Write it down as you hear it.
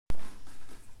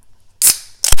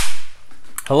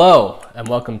Hello, and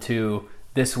welcome to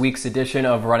this week's edition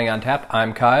of Running on Tap.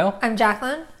 I'm Kyle. I'm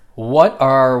Jacqueline. What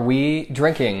are we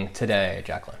drinking today,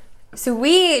 Jacqueline? So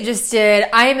we just did,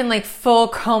 I am in like full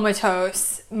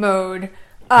comatose mode.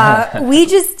 We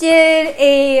just did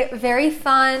a very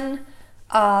fun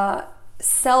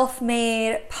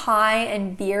self-made pie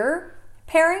and beer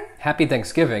pairing. Happy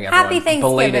Thanksgiving, everyone. Happy Thanksgiving.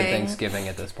 Belated Thanksgiving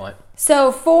at this point.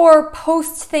 So for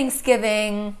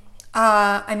post-Thanksgiving,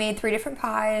 I made 3 different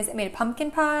pies. I made a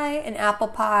pumpkin pie, an apple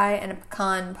pie, and a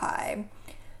pecan pie.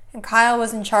 And Kyle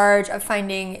was in charge of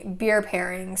finding beer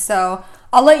pairings. So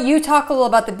I'll let you talk a little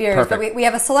about the beers. Perfect. But we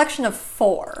have a selection of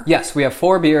 4. Yes, we have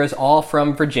 4 beers, all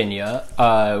from Virginia.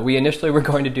 We initially were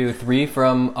going to do 3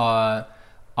 from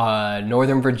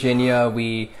Northern Virginia.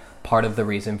 Part of the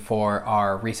reason for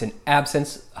our recent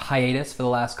absence hiatus for the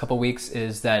last couple weeks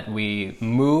is that we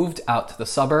moved out to the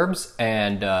suburbs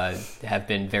and have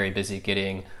been very busy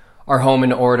getting our home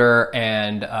in order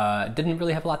and didn't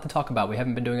really have a lot to talk about. We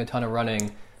haven't been doing a ton of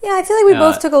running. Yeah, I feel like we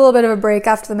both took a little bit of a break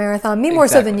after the marathon. Me more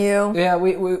so than you. Yeah,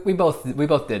 we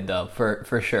both did though,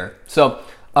 for sure. So,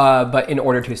 but in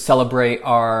order to celebrate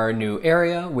our new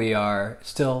area, we are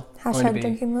still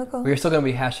drinking local. We are still going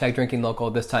to be hashtag drinking local.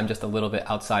 This time, just a little bit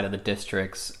outside of the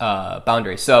district's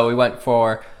boundaries. So we went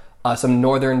for some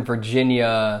Northern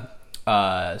Virginia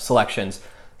selections.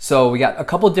 So we got a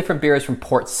couple of different beers from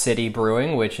Port City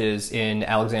Brewing, which is in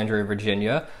Alexandria,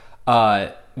 Virginia.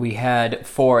 We had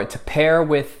to pair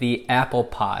with the apple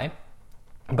pie,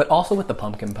 but also with the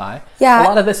pumpkin pie. Yeah. A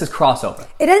lot of this is crossover.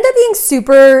 It ended up being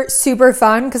super, super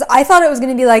fun because I thought it was going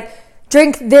to be like,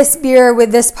 drink this beer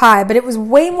with this pie, but it was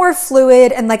way more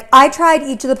fluid. And like I tried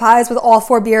each of the pies with all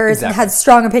 4 beers and had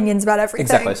strong opinions about everything.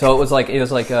 Exactly. So it was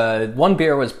like one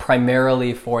beer was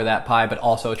primarily for that pie, but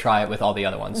also try it with all the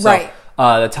other ones. So, right.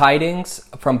 The Tidings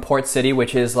from Port City,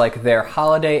 which is like their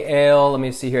holiday ale. Let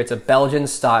me see here. It's a Belgian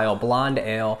style blonde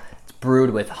ale. It's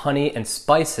brewed with honey and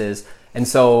spices. And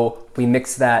so we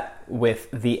mixed that with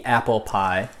the apple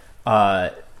pie,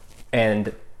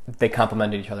 and they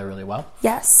complemented each other really well.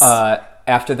 Yes.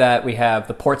 After that, we have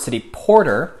the Port City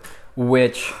Porter,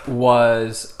 which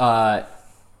was it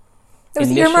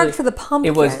was earmarked for the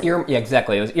pumpkin. It was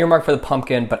exactly. It was earmarked for the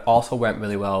pumpkin, but also went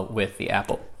really well with the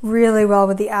apple. Really well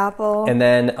with the apple. And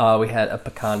then we had a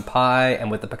pecan pie,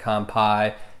 and with the pecan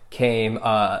pie came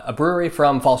a brewery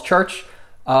from Falls Church,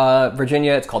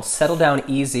 Virginia. It's called Settle Down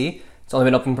Easy. It's only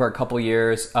been open for a couple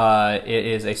years. It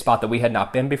is a spot that we had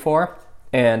not been before,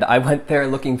 and I went there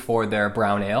looking for their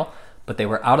brown ale, but they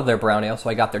were out of their brown ale, so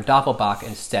I got their Doppelbock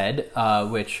instead,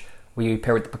 which we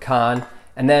paired with the pecan.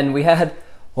 And then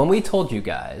when we told you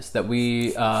guys that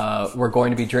we were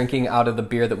going to be drinking out of the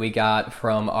beer that we got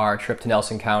from our trip to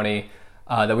Nelson County,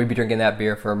 that we'd be drinking that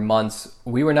beer for months,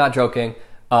 we were not joking.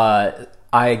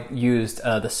 I used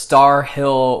the Star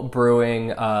Hill Brewing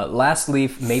Last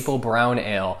Leaf Maple Brown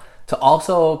Ale to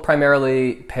also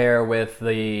primarily pair with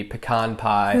the pecan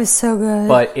pie. It was so good.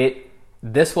 But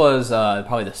this was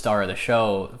probably the star of the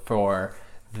show for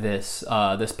this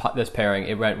pairing.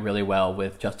 It went really well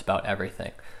with just about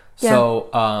everything. Yeah.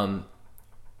 So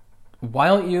why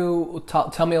don't you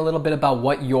tell me a little bit about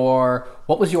what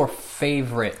was your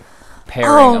favorite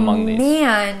pairing among these? Oh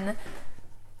man,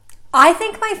 I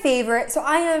think my favorite. So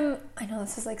I know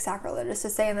this is like sacrilegious to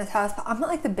say in this house, but I'm not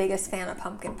like the biggest fan of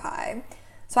pumpkin pie.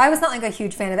 So I was not like a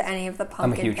huge fan of any of the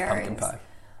pumpkin pairings. I'm a huge pumpkin pie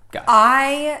guy.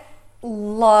 I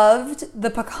loved the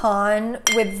pecan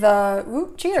with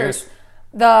the cheers.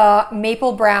 The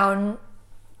maple brown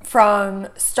from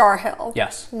Star Hill.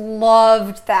 Yes.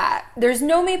 Loved that. There's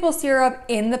no maple syrup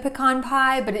in the pecan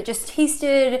pie, but it just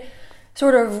tasted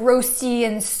sort of roasty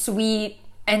and sweet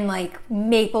and like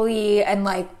mapley and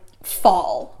like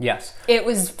fall. Yes. It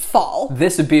was fall.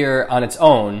 This beer on its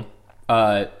own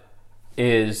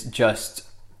is just...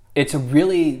 It's a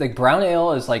really, like, brown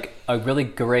ale is like a really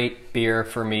great beer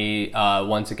for me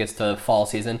once it gets to fall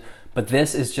season. But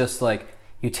this is just like,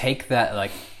 you take that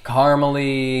like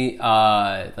caramely,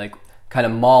 like kind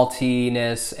of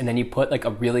maltiness, and then you put like a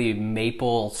really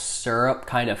maple syrup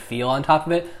kind of feel on top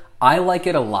of it. I like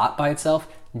it a lot by itself.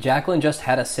 Jacqueline just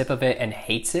had a sip of it and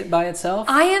hates it by itself.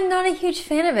 I am not a huge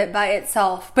fan of it by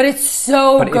itself, but it's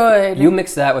so good. If you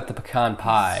mix that with the pecan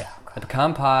pie. The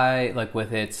pecan pie, like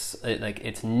with its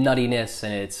nuttiness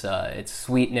and its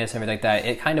sweetness and everything like that,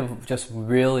 it kind of just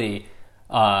really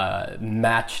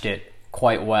matched it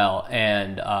quite well,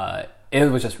 and it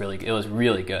was really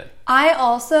good.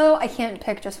 I can't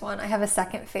pick just one. I have a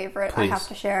second favorite. Please. I have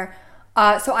to share.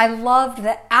 So I loved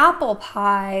the apple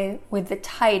pie with the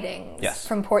Tidings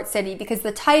from Port City, because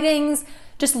the Tidings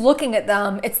just looking at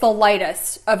them, it's the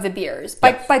lightest of the beers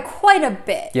by quite a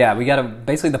bit. Yeah, we got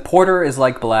basically the porter is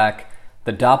like black.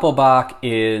 The Doppelbock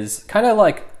is kind of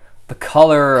like the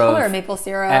color of maple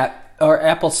syrup. Or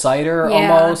apple cider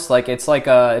almost. Like it's like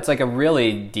a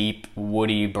really deep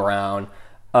woody brown.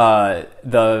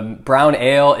 The brown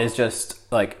ale is just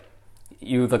like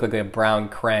you look like a brown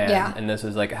cran, and this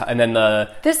is like, and then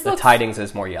the Tidings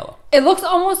is more yellow. It looks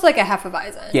almost like a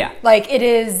Hefeweizen. Yeah, like it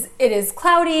is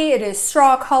cloudy. It is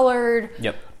straw colored.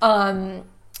 Yep. And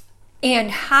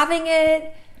having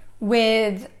it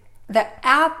with the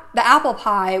apple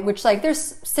pie, which like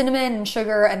there's cinnamon and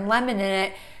sugar and lemon in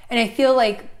it, and I feel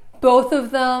like both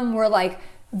of them were like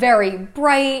very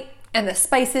bright, and the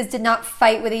spices did not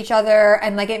fight with each other,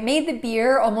 and like it made the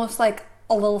beer almost like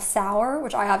a little sour,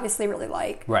 which I obviously really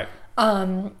like. Right.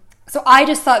 So I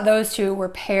just thought those two were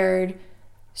paired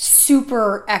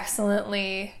super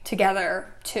excellently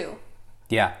together too.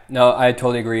 Yeah. No, I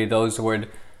totally agree. Those would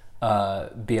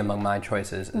be among my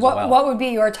choices as well. What would be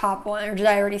your top one, or did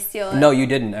I already steal it? No, you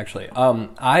didn't actually.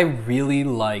 I really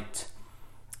liked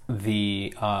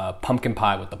the pumpkin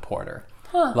pie with the porter.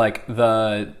 Huh. Like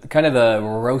the kind of the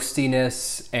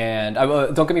roastiness, and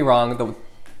don't get me wrong,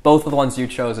 both of the ones you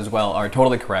chose as well are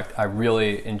totally correct. I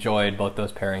really enjoyed both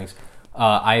those pairings.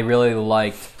 I really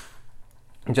liked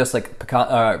just like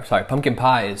pumpkin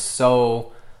pie is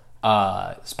so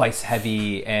spice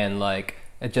heavy, and like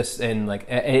it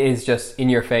is just in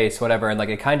your face, whatever, and like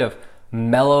it kind of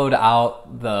mellowed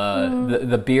out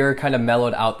the beer, kind of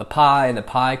mellowed out the pie, and the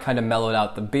pie kind of mellowed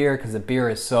out the beer because the beer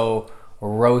is so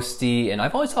roasty. And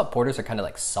I've always thought porters are kind of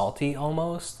like salty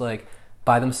almost, like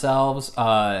by themselves,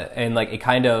 and like it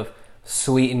kind of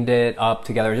sweetened it up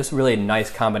together. Just a really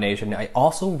nice combination. I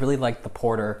also really like the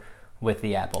porter with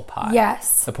the apple pie.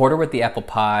 Yes, the porter with the apple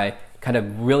pie kind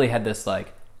of really had this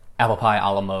like apple pie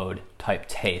a la mode type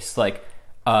taste. Like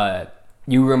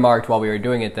you remarked while we were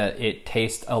doing it that it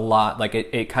tastes a lot like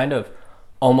it kind of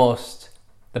almost,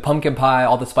 the pumpkin pie,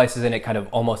 all the spices in it kind of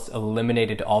almost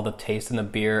eliminated all the taste in the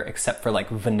beer except for like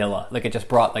vanilla. Like it just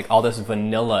brought like all this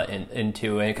vanilla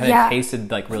into it, and it kind of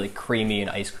tasted like really creamy and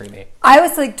ice creamy. I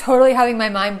was like totally having my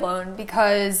mind blown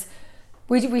because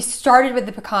we started with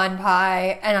the pecan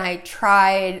pie, and I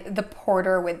tried the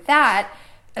porter with that,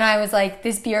 and I was like,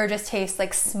 this beer just tastes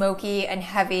like smoky and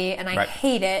heavy, and I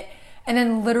hate it. And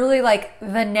then literally like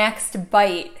the next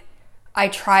bite, I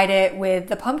tried it with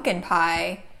the pumpkin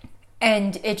pie,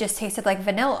 and it just tasted like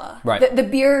vanilla. Right. The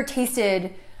beer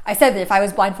tasted, I said that if I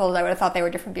was blindfolded, I would have thought they were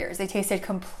different beers. They tasted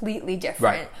completely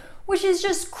different, which is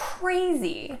just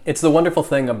crazy. It's the wonderful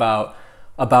thing about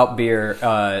beer.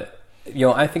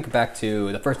 I think back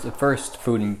to the first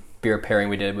food and beer pairing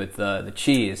we did with the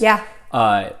cheese. Yeah.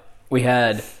 We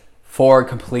had 4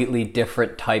 completely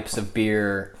different types of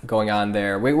beer going on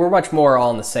there. We're much more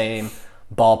all in the same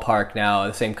ballpark now,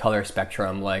 the same color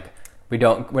spectrum. Like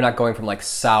we're not going from like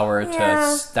sour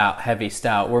to stout, heavy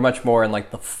stout. We're much more in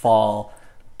like the fall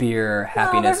beer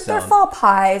happiness zone. They're fall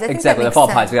pies. I think exactly, that the fall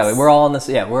makes pies. sense. Exactly. We're all in this.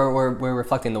 Yeah, we're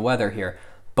reflecting the weather here,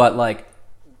 but like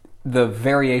the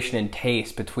variation in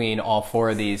taste between all 4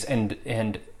 of these,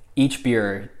 and each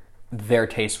beer, their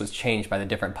taste was changed by the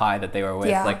different pie that they were with.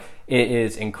 Yeah. Like it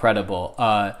is incredible.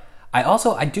 The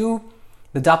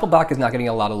Doppelbock is not getting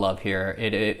a lot of love here.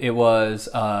 It was.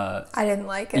 I didn't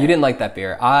like it. You didn't like that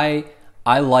beer.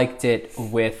 I liked it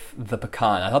with the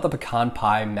pecan. I thought the pecan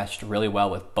pie meshed really well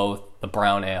with both the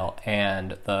brown ale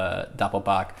and the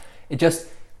Doppelbock.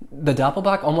 The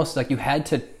Doppelbock almost like you had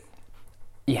to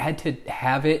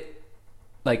have it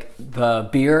like the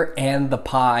beer and the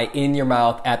pie in your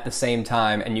mouth at the same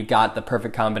time, and you got the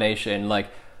perfect combination. Like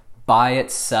by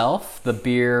itself, the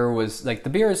beer is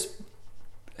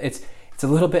it's a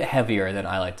little bit heavier than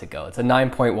I like to go. It's a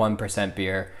 9.1%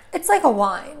 beer. It's like a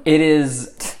wine. It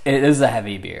is a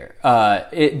heavy beer.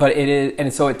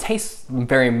 So it tastes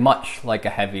very much like a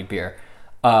heavy beer.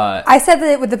 I said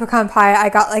that with the pecan pie, I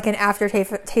got like an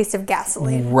aftertaste of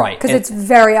gasoline. Right. Because it's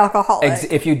very alcoholic.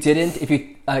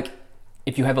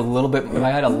 If I had a little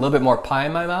bit more pie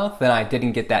in my mouth, then I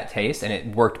didn't get that taste, and it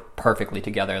worked perfectly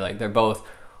together. Like they're both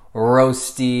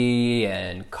roasty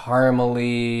and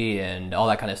caramely and all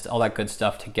that good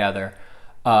stuff together.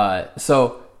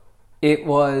 So it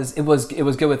was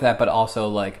good with that, but also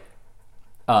like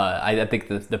I think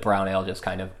the brown ale just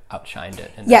kind of outshined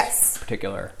it in this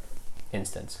particular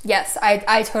instance. Yes,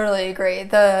 I totally agree.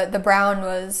 The brown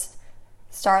was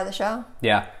star of the show.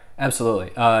 Yeah,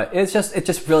 absolutely. It's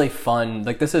just really fun.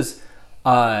 Like this is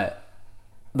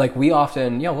like we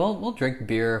often we'll drink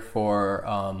beer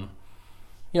for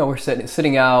we're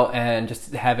sitting out and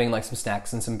just having like some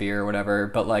snacks and some beer or whatever.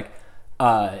 But like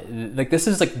like this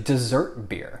is like dessert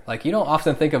beer. Like you don't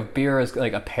often think of beer as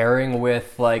like a pairing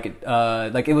with like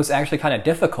it was actually kind of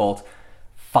difficult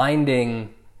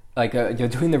finding like you're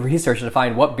doing the research to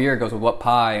find what beer goes with what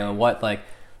pie and what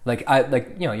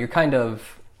you're kind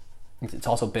of. It's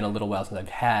also been a little while since I've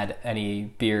had any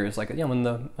beers. Like when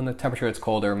the temperature gets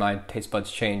colder, my taste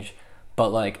buds change, but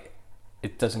like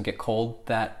it doesn't get cold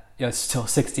that it's still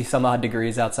 60 some odd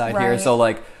degrees outside here. So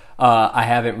like. I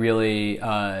haven't really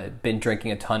been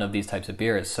drinking a ton of these types of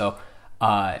beers. So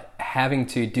having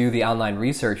to do the online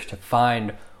research to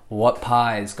find what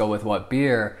pies go with what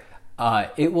beer,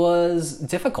 it was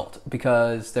difficult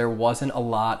because there wasn't a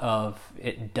lot of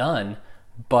it done.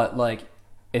 But like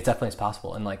it definitely is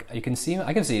possible. And like I can see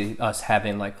us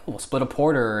having like we'll split a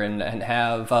porter and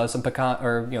have some pecan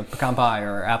pie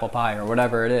or apple pie or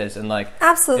whatever it is, and like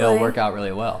absolutely it'll work out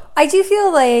really well. I do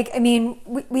feel like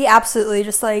we absolutely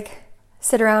just like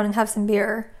sit around and have some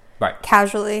beer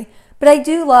casually, but I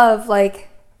do love like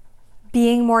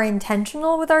being more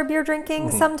intentional with our beer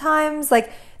drinking sometimes. Like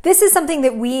this is something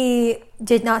that we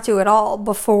did not do at all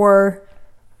before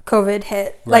COVID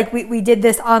hit. Like we did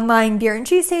this online beer and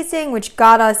cheese tasting, which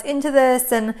got us into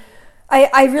this, and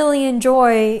I really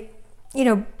enjoy,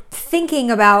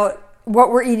 thinking about what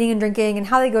we're eating and drinking and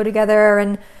how they go together,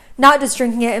 and not just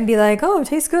drinking it and be like, oh, it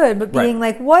tastes good, but being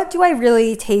like, what do I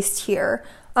really taste here?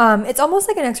 It's almost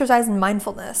like an exercise in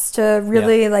mindfulness to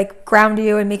really like ground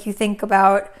you and make you think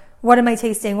about what am I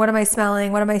tasting, what am I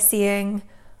smelling, what am I seeing.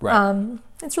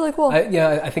 It's really cool.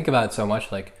 I think about it so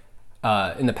much, like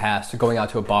in the past, going out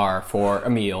to a bar for a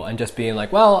meal and just being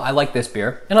like, well, I like this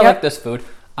beer and I like this food.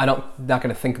 Not going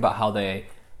to think about how they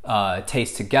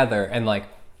taste together. And like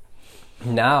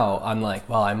now I'm like,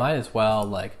 well, I might as well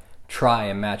like try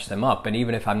and match them up. And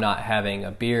even if I'm not having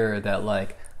a beer that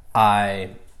like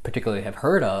I particularly have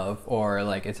heard of, or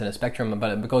like it's in a spectrum,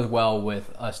 but it goes well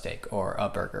with a steak or a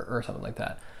burger or something like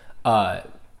that.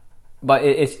 But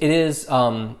it is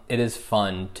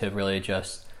fun to really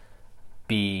just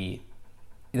be,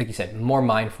 like you said, more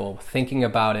mindful, thinking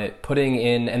about it, putting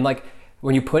in, and like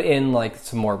when you put in like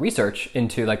some more research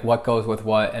into like what goes with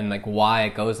what and like why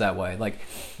it goes that way, like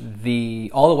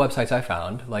all the websites I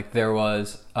found, like there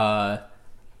was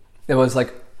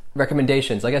like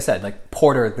recommendations, like I said, like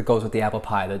porter that goes with the apple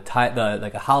pie, the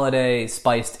like a holiday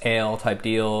spiced ale type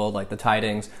deal, like the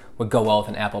Tidings would go well with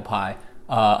an apple pie.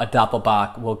 A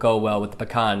Doppelbock will go well with the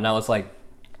pecan. And I was like,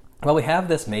 well, we have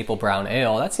this maple brown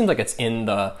ale. That seems like it's in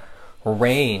the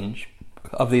range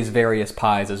of these various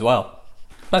pies as well.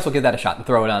 Might as well give that a shot and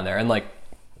throw it on there. And like,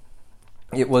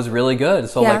 it was really good.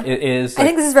 So like, it is. Like, I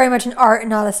think this is very much an art and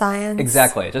not a science.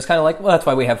 Exactly. Just kind of like, well, that's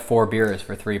why we have 4 beers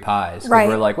for 3 pies. Right.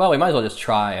 We're like, well, we might as well just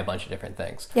try a bunch of different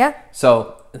things. Yeah.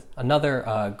 So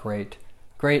another great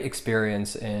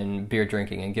experience in beer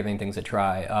drinking and giving things a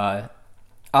try.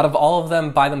 Out of all of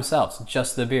them by themselves,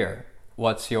 just the beer,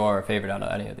 what's your favorite out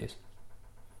of any of these?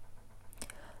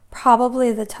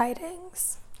 Probably the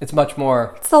Tidings. It's much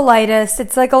more... It's the lightest.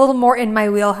 It's like a little more in my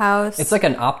wheelhouse. It's like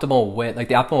an Optimal Wit. Like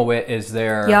the Optimal Wit is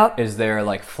their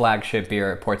like flagship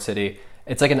beer at Port City.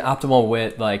 It's like an Optimal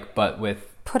Wit, like, but with...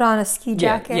 Put on a ski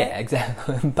jacket. Yeah,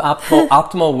 exactly.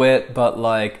 Optimal Wit, but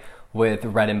like with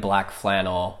red and black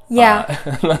flannel.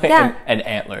 Yeah. And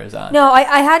antlers on. No,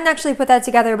 I hadn't actually put that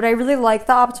together, but I really like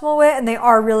the Optimal Wit, and they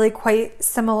are really quite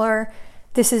similar.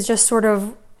 This is just sort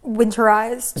of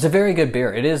winterized. It's a very good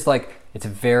beer. It is like... It's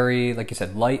very, like you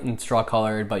said, light and straw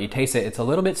colored, but you taste it. It's a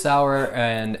little bit sour,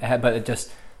 but it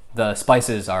just, the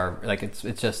spices are like,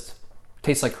 it just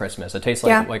tastes like Christmas. It tastes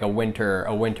like a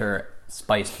winter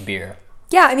spiced beer.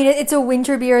 Yeah, I mean, it's a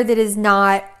winter beer that is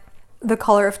not the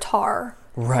color of tar.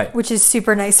 Right. Which is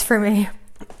super nice for me.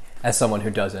 As someone who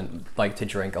doesn't like to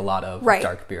drink a lot of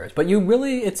dark beers. But you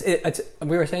really, it's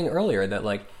we were saying earlier that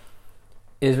like,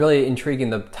 is really intriguing.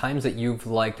 The times that you've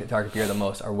liked dark beer the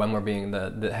most are when we're being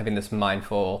having this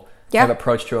mindful kind of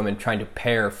approach to them and trying to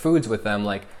pair foods with them.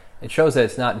 Like it shows that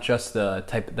it's not just the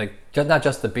type, like not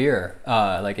just the beer.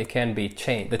 Like it can be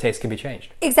changed. The taste can be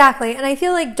changed. Exactly, and I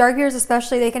feel like dark beers,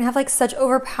 especially, they can have like such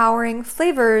overpowering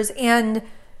flavors, and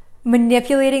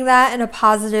manipulating that in a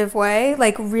positive way,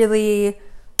 like really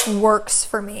works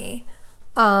for me.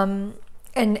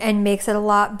 And makes it a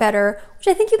lot better, which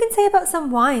I think you can say about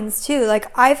some wines too.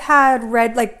 Like I've had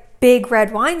big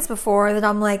red wines before that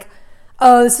I'm like,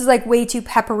 oh, this is like way too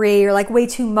peppery or like way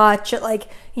too much. It like,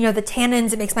 the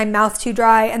tannins, it makes my mouth too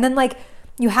dry. And then like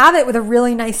you have it with a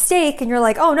really nice steak and you're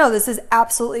like, oh no, this is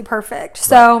absolutely perfect.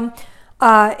 Right.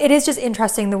 So it is just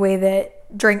interesting the way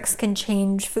that drinks can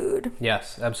change food.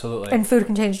 Yes, absolutely. And food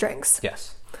can change drinks.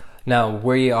 Yes. Now,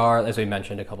 we are, as we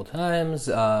mentioned a couple times,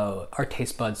 our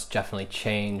taste buds definitely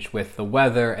change with the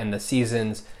weather and the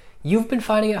seasons. You've been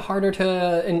finding it harder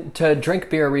to drink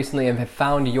beer recently and have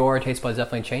found your taste buds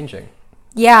definitely changing.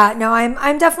 Yeah, no,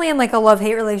 I'm definitely in like a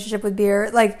love-hate relationship with beer.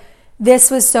 Like,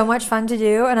 this was so much fun to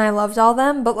do and I loved all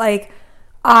them, but like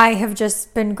I have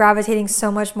just been gravitating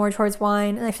so much more towards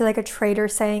wine, and I feel like a traitor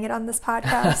saying it on this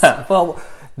podcast. Well,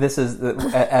 this is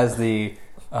as the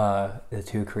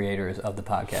two creators of the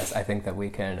podcast, I think that we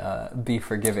can be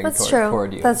forgiving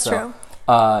toward you. That's true.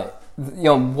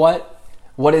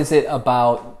 What is it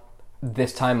about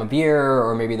this time of year,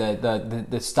 or maybe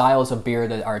the styles of beer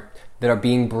that are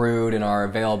being brewed and are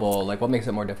available? Like, what makes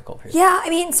it more difficult for you? Yeah, I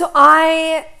mean,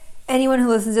 anyone who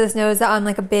listens to this knows that I'm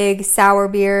like a big sour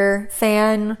beer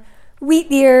fan. Wheat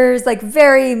beers, like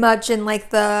very much in like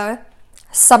the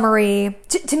summery.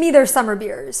 To me, they're summer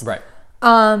beers, right?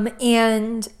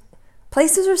 And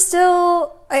places are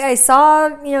still. I saw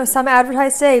some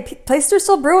advertised today. Places are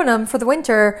still brewing them for the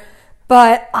winter,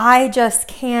 but I just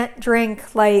can't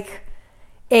drink like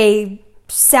a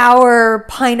sour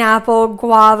pineapple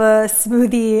guava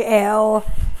smoothie ale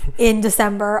in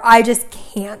December. I just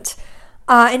can't.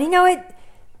 And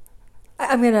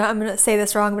I'm gonna say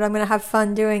this wrong, but I'm gonna have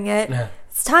fun doing it.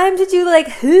 It's time to do like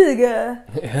Hygge.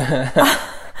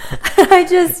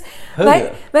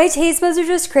 My taste buds are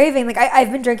just craving. Like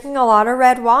I've been drinking a lot of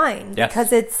red wine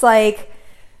because it's like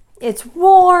it's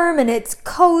warm and it's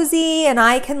cozy, and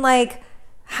I can like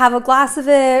have a glass of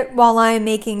it while I'm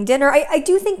making dinner. I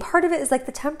do think part of it is like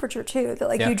the temperature too. That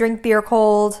like you drink beer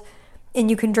cold and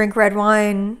you can drink red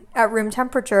wine at room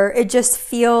temperature. It just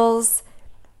feels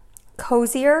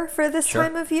cozier for this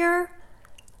time of year.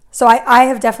 So I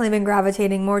have definitely been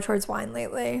gravitating more towards wine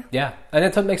lately. Yeah, and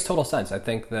it makes total sense. I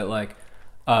think that like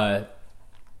I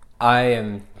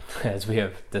am, as we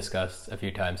have discussed a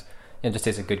few times, it just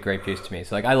tastes like good grape juice to me.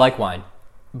 So like I like wine,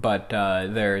 but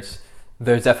there's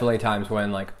definitely times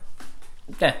when like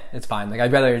it's fine. Like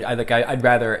I'd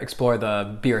rather explore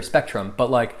the beer spectrum. But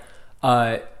like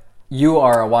you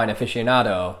are a wine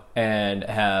aficionado and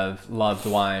have loved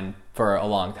wine for a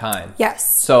long time.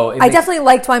 Yes. So I definitely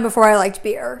liked wine before I liked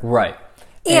beer. Right.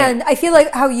 And I feel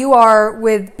like how you are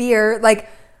with beer, like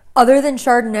other than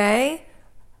Chardonnay,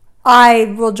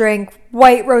 I will drink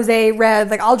white, rosé, red.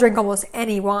 Like I'll drink almost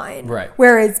any wine. Right.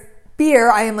 Whereas beer,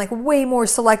 I am like way more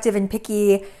selective and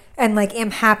picky, and like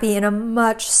am happy in a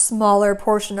much smaller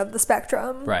portion of the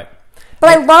spectrum. Right. But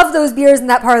I love those beers in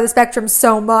that part of the spectrum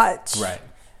so much. Right.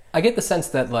 I get the sense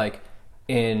that like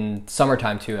in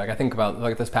summertime too, like I think about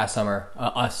like this past summer,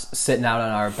 us sitting out on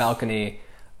our balcony,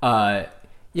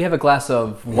 you have a glass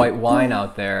of white wine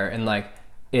out there, and like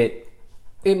it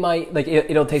might like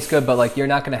it'll taste good, but like you're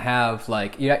not gonna have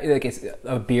like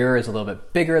a beer is a little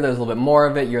bit bigger. There's a little bit more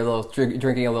of it. You're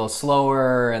drinking a little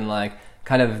slower, and like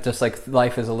kind of just like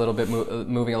life is a little bit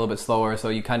moving a little bit slower, so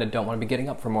you kind of don't want to be getting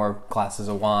up for more glasses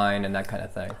of wine and that kind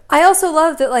of thing. I also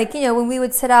love that like when we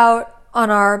would sit out on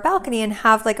our balcony and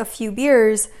have like a few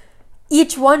beers,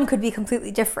 each one could be completely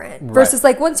different. Versus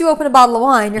like once you open a bottle of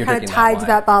wine, you're kind of tied to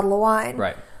that bottle of wine.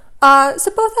 Right.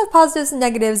 So both have positives and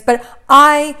negatives, but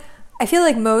I feel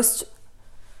like most,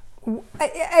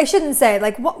 I shouldn't say,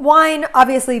 like wine,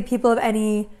 obviously people of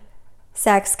any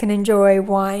sex can enjoy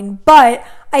wine, but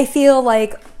I feel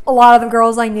like a lot of the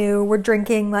girls I knew were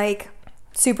drinking like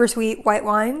super sweet white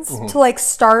wines to like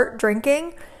start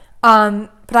drinking.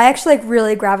 But I actually like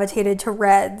really gravitated to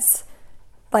reds,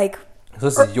 like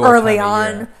early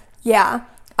on. Yeah,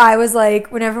 I was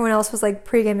like, when everyone else was like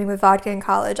pre-gaming with vodka in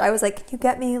college, I was like, can you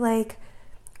get me like,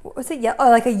 what was it?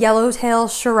 Like a Yellowtail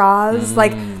Shiraz.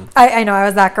 Like I know I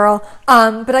was that girl.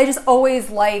 But I just always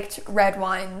liked red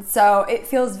wine, so it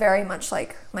feels very much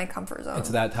like my comfort zone. It's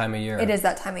that time of year. It is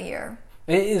that time of year.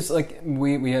 It is like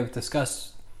we have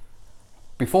discussed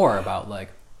before about like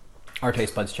our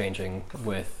taste buds changing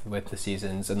with the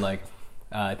seasons, and like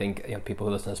I think people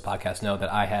who listen to this podcast know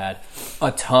that I had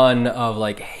a ton of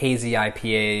like hazy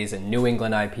IPAs and New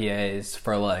England IPAs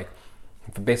for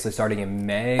basically starting in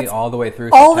May all the way through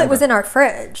all September. That was in our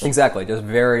fridge. Exactly, just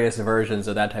various versions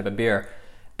of that type of beer.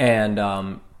 And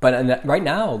but right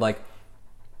now, like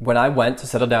when I went to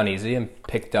Settle Down Easy and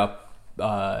picked up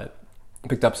a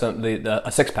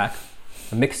 6-pack,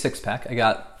 a mixed 6-pack, I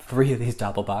got 3 of these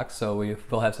Doppelbocks, so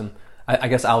we'll have some. I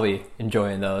guess I'll be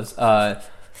enjoying those. I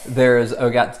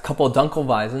got a couple of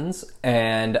Dunkelweisens,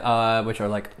 and which are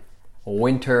like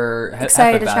winter.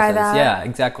 Excited to try that. Yeah,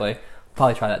 exactly.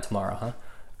 Probably try that tomorrow, huh?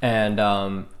 And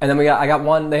then I got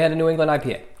one. They had a New England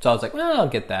IPA, so I was like, well, I'll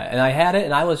get that. And I had it,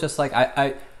 and I was just like,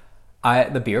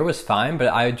 the beer was fine, but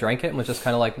I drank it and was just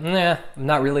kind of like, nah, I'm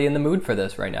not really in the mood for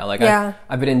this right now. Like,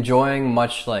 I've been enjoying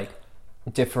much like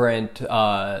different,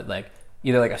 like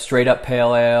either like a straight up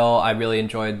pale ale. I really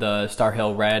enjoyed the Star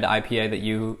Hill Red IPA that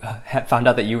you found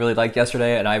out that you really liked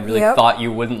yesterday, and I really thought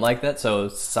you wouldn't like that. So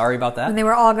sorry about that. And they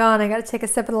were all gone. I got to take a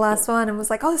sip of the last one and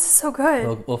was like, oh, this is so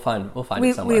good. We'll find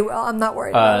it somewhere. We will. I'm not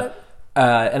worried about it.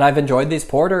 And I've enjoyed these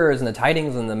porters and the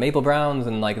Tidings and the Maple Browns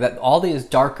and like that, all these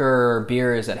darker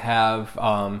beers that have,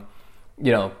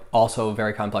 also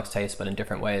very complex tastes, but in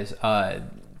different ways. But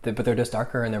they're just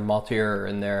darker and they're maltier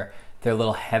and they're a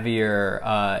little heavier.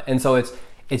 And so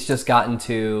it's just gotten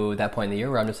to that point in the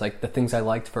year where I'm just like, the things I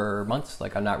liked for months,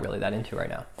 like I'm not really that into right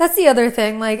now. That's the other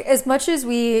thing. Like, as much as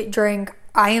we drink,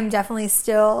 I am definitely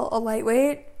still a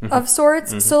lightweight of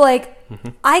sorts. So like,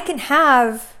 I can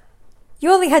have...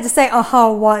 You only had to say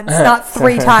once, not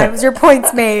 3 times. Your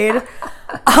point's made.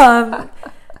 I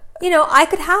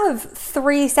could have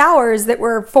 3 sours that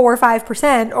were 4 or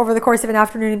 5% over the course of an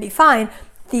afternoon and be fine.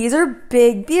 These are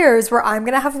big beers where I'm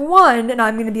going to have one and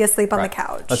I'm going to be asleep on the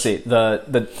couch. Let's see. Like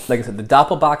I said, the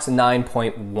Doppelbock's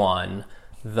 9.1.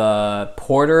 The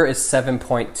Porter is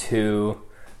 7.2.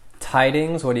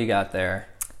 Tidings, what do you got there?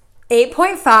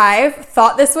 8.5.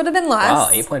 Thought this would have been less. Wow,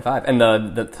 8.5. And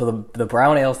the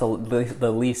brown ale's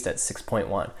the least at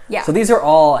 6.1. Yeah. So these are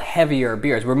all heavier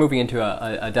beers. We're moving into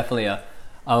definitely a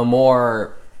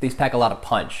more, these pack a lot of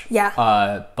punch.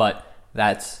 Yeah. But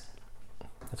that's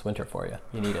winter for you.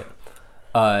 You need it.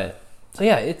 So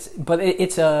yeah, it's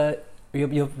you'll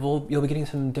be getting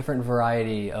some different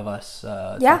variety of us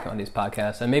talking on these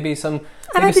podcasts, and maybe some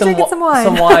wine.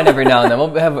 Some wine every now and then.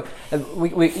 We'll have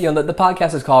the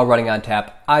podcast is called Running on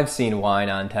Tap. I've seen wine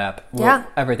on tap.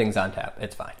 Everything's on tap.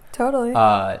 It's fine. Totally.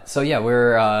 So yeah,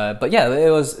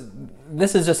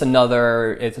 this is just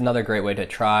another great way to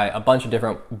try a bunch of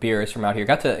different beers from out here.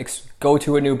 Got to go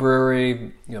to a new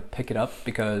brewery, pick it up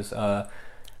because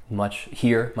much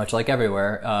like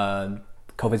everywhere,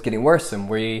 COVID's getting worse, and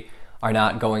we are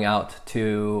not going out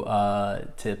to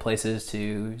places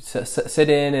to sit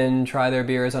in and try their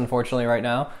beers, unfortunately, right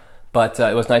now. But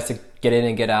it was nice to get in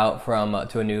and get out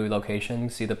to a new location,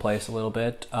 see the place a little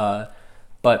bit.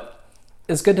 But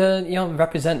it's good to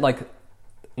represent, like,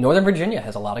 Northern Virginia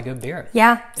has a lot of good beer.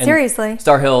 Yeah, and seriously.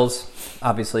 Star Hill's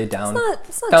obviously down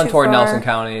it's not down toward far. Nelson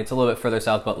County. It's a little bit further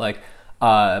south, but like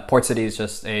Port City is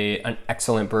just an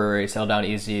excellent brewery. Settle Down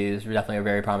Easy is definitely a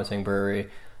very promising brewery.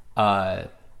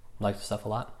 Like the stuff a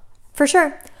lot. For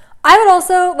sure. I would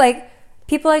also,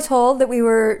 people I told that we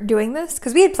were doing this,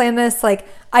 because we had planned this,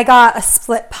 I got a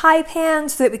split pie pan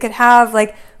so that we could have, we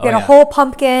had a whole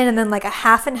pumpkin and then, a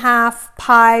half and half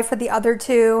pie for the other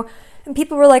 2. And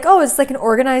people were like, oh, it's an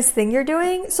organized thing you're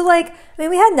doing. So,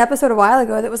 we had an episode a while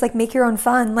ago that was, make your own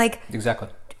fun. Exactly.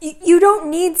 You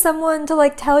don't need someone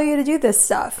to tell you to do this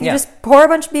stuff. You just pour a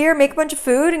bunch of beer, make a bunch of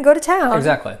food, and go to town.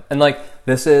 Exactly. And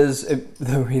this is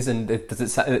the reason. Did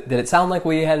it sound like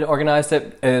we had organized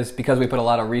it? Is because we put a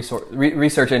lot of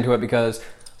research into it, because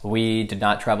we did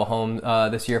not travel home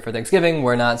this year for Thanksgiving.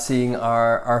 We're not seeing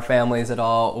our families at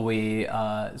all.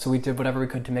 So we did whatever we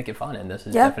could to make it fun, and this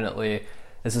is definitely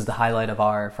the highlight of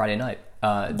our Friday night.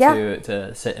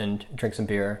 To sit and drink some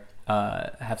beer,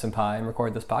 have some pie, and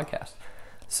record this podcast.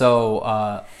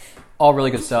 So, all really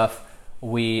good stuff.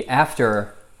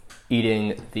 After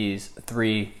eating these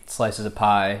 3 slices of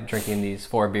pie, drinking these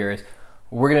 4 beers,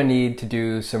 we're gonna need to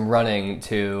do some running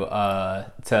to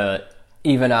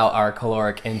even out our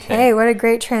caloric intake. Hey, what a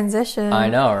great transition! I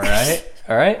know, right?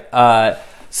 All right.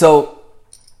 So,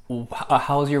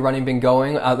 how's your running been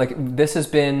going? This has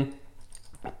been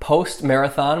post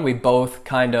marathon. We both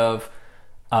kind of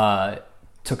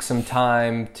took some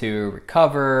time to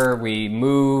recover. We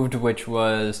moved, which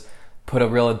put a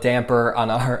real damper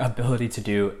on our ability to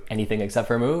do anything except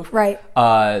for move. Right.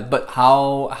 But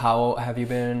how have you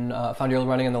been found your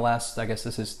running in the last, I guess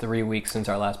this is 3 weeks since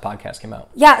our last podcast came out.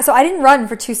 Yeah, so I didn't run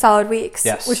for 2 solid weeks.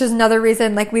 Yes. Which is another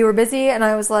reason, we were busy, and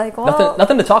I was like, well...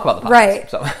 Nothing to talk about the podcast. Right.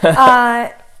 So.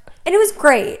 And it was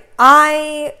great.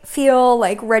 I feel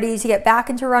ready to get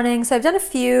back into running. So I've done a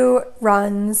few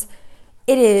runs.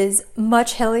 It is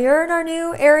much hillier in our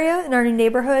new area, in our new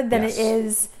neighborhood, than it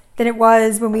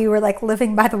was when we were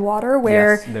living by the water,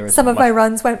 where some of my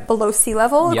runs went below sea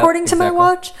level, according to my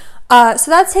watch. So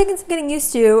that's taken some getting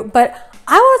used to. But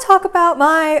I want to talk about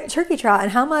my turkey trot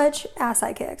and how much ass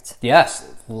I kicked. Yes,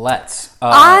 let's.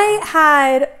 I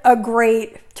had a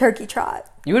great turkey trot.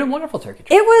 You had a wonderful turkey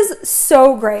trot. It was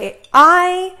so great.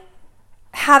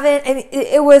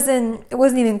 It wasn't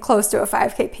even close to a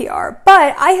 5K PR,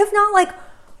 but I have not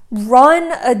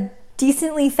run a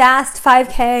decently fast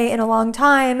 5K in a long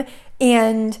time,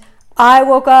 and I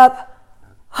woke up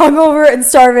hungover and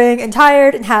starving and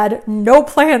tired and had no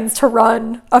plans to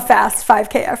run a fast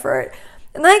 5K effort.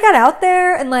 And then I got out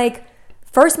there and like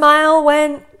first mile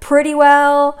went pretty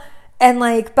well. And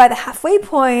like by the halfway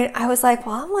point, I was like,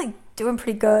 well, I'm like doing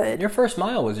pretty good. Your first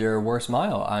mile was your worst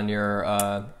mile on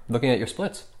your, looking at your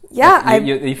splits. Yeah. Like,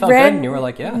 you felt good and you were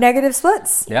like, yeah. Negative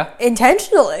splits. Yeah.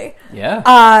 Intentionally.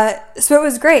 Yeah. So it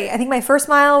was great. I think my first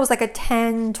mile was like a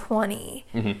 10:20.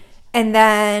 Mm-hmm. And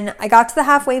then I got to the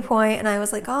halfway point and I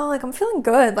was like, oh, like I'm feeling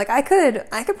good. Like I could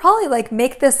probably like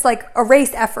make this like a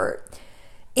race effort.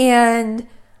 And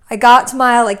I got to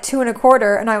mile like 2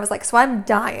 1/4 and I was like, so I'm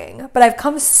dying, but I've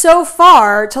come so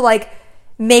far to like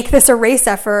make this a race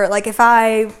effort. Like if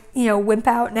I, wimp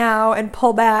out now and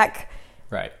pull back,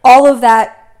 right, all of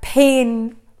that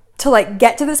pain to like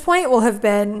get to this point will have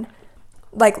been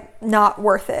like not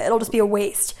worth it. It'll just be a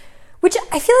waste. Which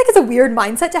I feel like is a weird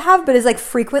mindset to have, but is like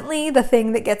frequently the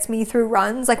thing that gets me through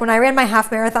runs. Like when I ran my half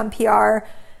marathon PR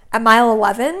at mile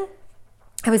 11,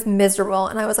 I was miserable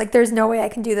and I was like, there's no way I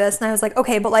can do this. And I was like,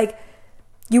 okay, but like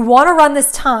you want to run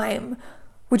this time,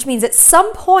 which means at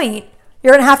some point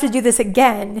you're going to have to do this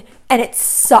again. And it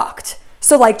sucked.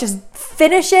 So like just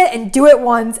finish it and do it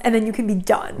once and then you can be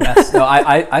done. Yes. No,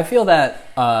 I feel that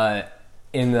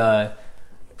in the...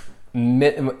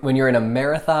 when you're in a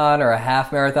marathon or a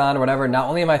half marathon or whatever, not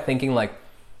only am I thinking like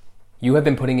you have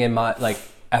been putting in my like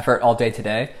effort all day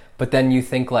today, but then you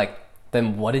think like,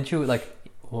 then what did you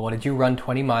run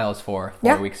 20 miles for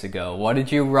 4 weeks ago? What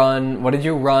did you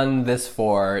run this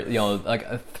for,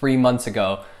 like 3 months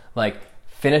ago? Like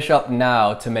finish up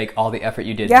now to make all the effort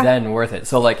you did then worth it.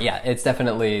 So like, yeah, it's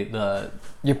definitely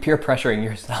you're peer pressuring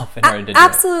yourself in order to do it.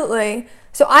 Absolutely.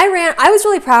 So I was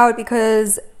really proud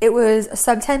because it was a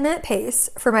sub 10-minute pace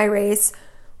for my race,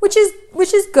 which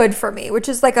is good for me, which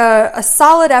is like a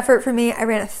solid effort for me. I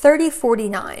ran a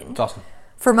 30:49. That's awesome.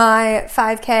 For my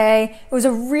 5K. It was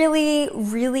a really,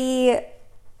 really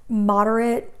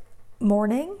moderate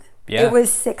morning. Yeah. It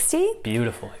was 60.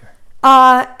 Beautiful here.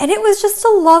 And it was just a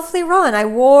lovely run. I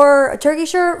wore a turkey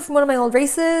shirt from one of my old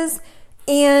races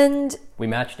and we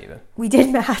matched even. We did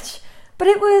match. But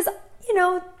it was,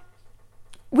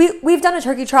 We've done a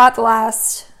turkey trot the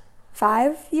last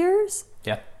 5 years.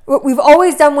 Yeah. We've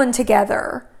always done one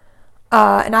together.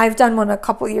 And I've done one a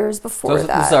couple years before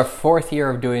that. This is our 4th year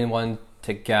of doing one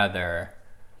together.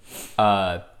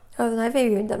 Then I've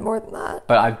maybe even done more than that.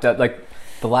 But I've done like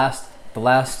the last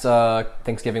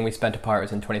Thanksgiving we spent apart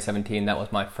was in 2017. That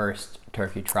was my first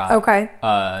turkey trot. Okay.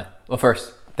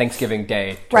 First Thanksgiving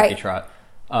Day turkey trot.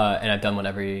 And I've done one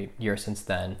every year since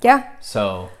then. Yeah.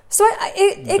 So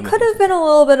it could have been a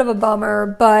little bit of a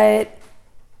bummer, but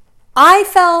I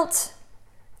felt,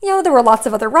 there were lots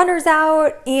of other runners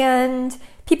out and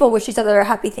people wished each other a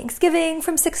happy Thanksgiving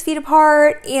from 6 feet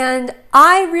apart. And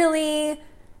I really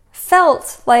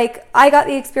felt like I got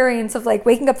the experience of like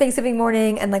waking up Thanksgiving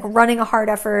morning and like running a hard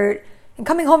effort and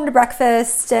coming home to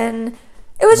breakfast. And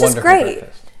it was just great.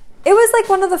 Breakfast. It was like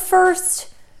one of the first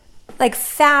like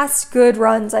fast, good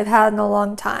runs I've had in a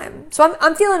long time. So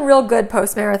I'm feeling real good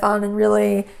post-marathon and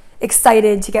really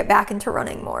excited to get back into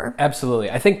running more.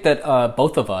 Absolutely. I think that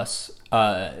both of us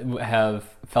have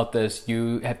felt this.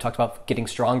 You have talked about getting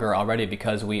stronger already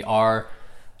because we are,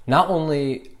 not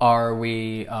only are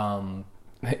we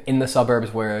in the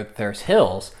suburbs where there's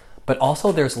hills, but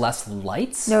also there's less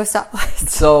lights. No stoplights.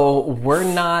 So we're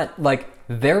not like,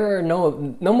 there are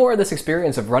no more of this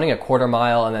experience of running a quarter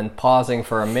mile and then pausing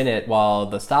for a minute while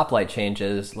the stoplight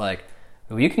changes. Like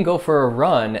you can go for a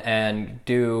run and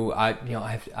do.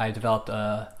 I developed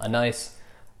a nice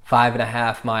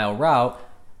 5.5 mile route.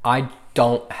 I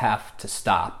don't have to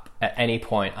stop at any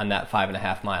point on that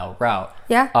 5.5 mile route.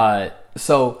 Yeah.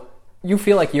 So you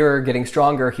feel like you're getting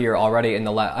stronger here already in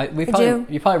the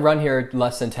you probably run here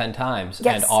less than 10 times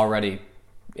and already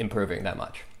improving that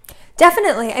much.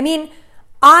 Definitely. I mean,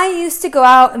 I used to go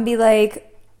out and be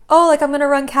like, oh, like I'm going to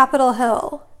run Capitol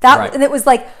Hill. And it was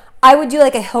like, I would do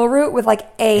like a hill route with like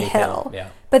a hill. Yeah.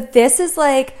 But this is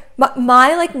like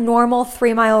my like normal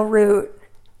 3 mile route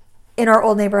in our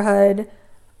old neighborhood.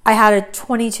 I had a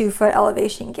 22-foot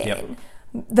elevation gain. Yep.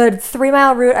 The 3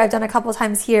 mile route I've done a couple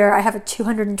times here, I have a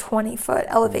 220-foot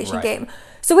elevation gain.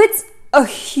 So it's a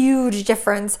huge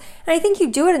difference. And I think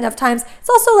you do it enough times. It's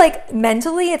also like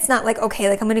mentally, it's not like, okay,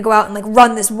 like I'm going to go out and like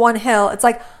run this one hill. It's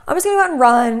like, I'm just going to go out and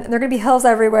run and there are going to be hills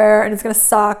everywhere and it's going to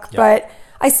suck. Yep. But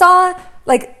I saw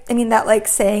that like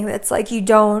saying that's like, you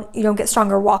don't get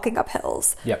stronger walking up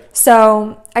hills. Yep.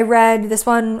 So I read this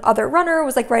one other runner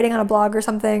was like writing on a blog or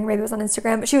something, maybe it was on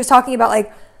Instagram, but she was talking about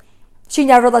like she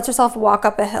never lets herself walk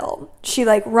up a hill. She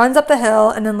like runs up the hill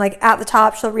and then like at the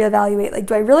top she'll reevaluate, like,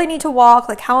 do I really need to walk?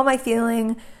 Like, how am I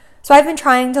feeling? So I've been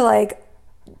trying to like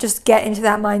just get into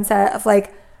that mindset of like,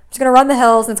 I'm just gonna run the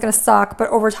hills and it's gonna suck, but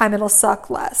over time it'll suck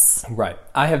less. Right.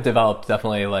 I have developed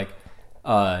definitely like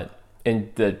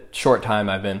in the short time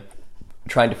I've been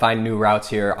trying to find new routes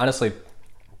here. Honestly,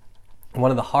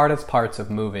 one of the hardest parts of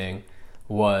moving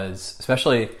was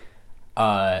especially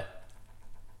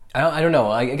I don't know.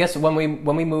 I guess when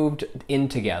we moved in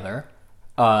together,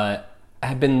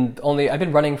 I've been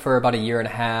running for about a year and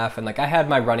a half, and like I had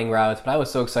my running routes, but I was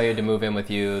so excited to move in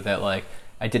with you that like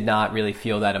I did not really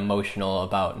feel that emotional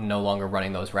about no longer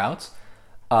running those routes.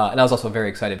 And I was also very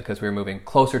excited because we were moving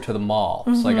closer to the mall,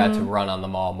 so I got to run on the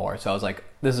mall more. So I was like,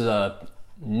 this is a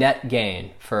net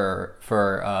gain for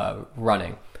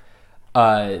running.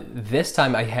 This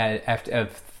time I had after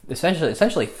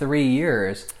essentially 3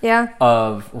 years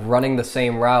of running the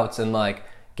same routes and like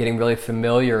getting really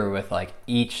familiar with like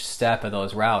each step of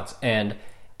those routes, and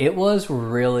it was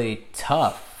really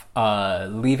tough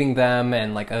leaving them,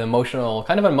 and like an emotional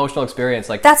experience.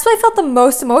 Like that's what I felt the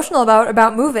most emotional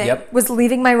about moving. Was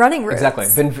leaving my running routes. Exactly.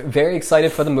 Been very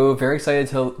excited for the move, very excited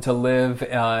to live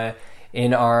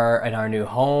in our new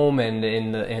home and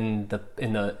in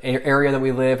the area that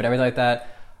we live and everything like that.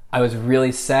 I was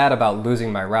really sad about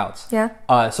losing my routes.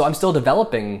 So I'm still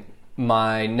developing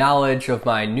my knowledge of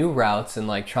my new routes and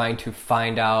like trying to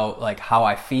find out like how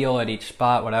I feel at each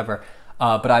spot, whatever.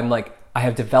 But I'm like, I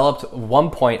have developed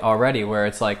one point already where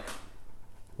it's like,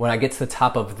 when I get to the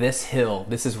top of this hill,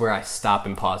 this is where I stop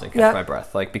and pause and catch my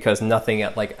breath. Like, because nothing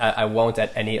at like, I won't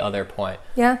at any other point.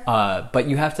 But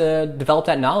you have to develop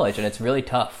that knowledge, and it's really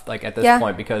tough like at this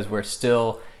point, because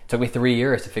it took me 3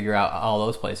 years to figure out all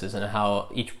those places and how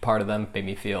each part of them made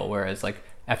me feel. Whereas like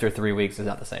after 3 weeks, it's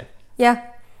not the same. Yeah,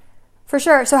 for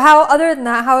sure. So other than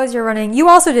that, how is your running? You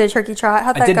also did a turkey trot.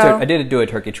 How'd that go? I did do a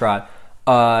turkey trot.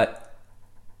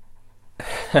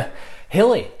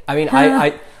 Hilly. I mean,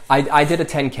 I did a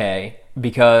 10K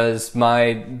because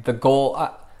the goal,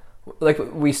 like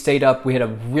we stayed up, we had a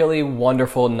really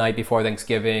wonderful night before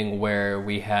Thanksgiving where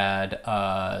we had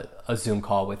a Zoom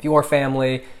call with your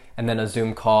family, and then a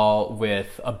Zoom call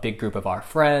with a big group of our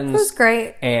friends. It was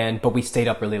great. But we stayed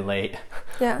up really late.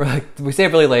 We stayed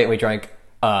up really late and we drank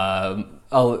quite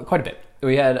a bit.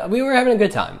 We were having a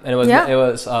good time, and it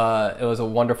was a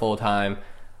wonderful time.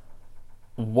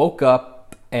 Woke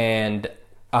up, and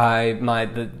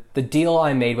the deal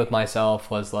I made with myself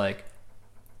was like,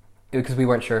 because we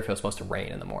weren't sure if it was supposed to rain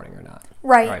in the morning or not.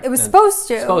 Right. It was supposed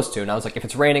to. And I was like, if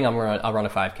it's raining, I'll run a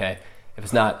 5K. If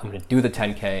it's not, I'm going to do the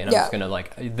 10K, and I'm just going to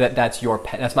like that's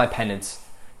my penance.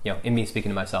 You know, in me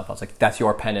speaking to myself, I was like, that's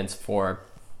your penance for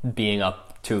being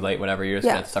up too late. Whatever, you're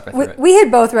just going to suffer through it. We had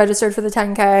both registered for the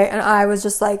 10K, and I was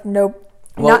just like, nope.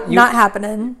 Well, not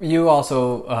happening. You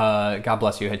also, God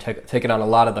bless you, had taken on a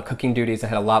lot of the cooking duties and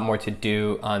had a lot more to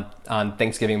do on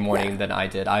Thanksgiving morning than I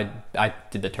did. I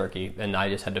did the turkey, and I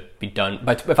just had to be done.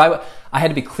 But I had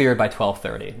to be cleared by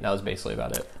 12:30. That was basically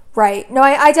about it. Right. No,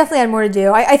 I definitely had more to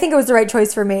do. I think it was the right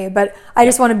choice for me, but I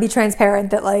just want to be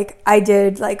transparent that like I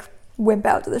did like wimp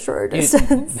out to the shorter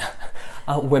distance.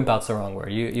 Wimp out's the wrong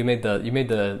word. You made the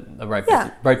right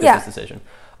business decision.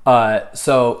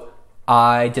 So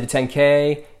I did a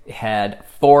 10K. It had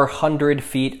 400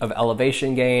 feet of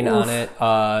elevation gain on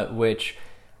it, which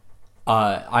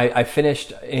I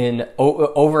finished in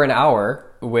over an hour,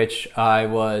 which I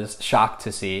was shocked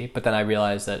to see. But then I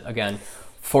realized that, again,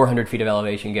 400 feet of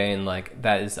elevation gain, like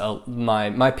that is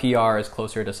my PR is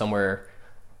closer to somewhere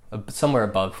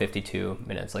above 52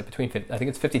 minutes, like between 50, I think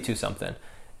it's 52 something.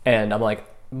 And I'm like,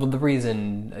 well, the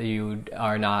reason you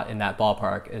are not in that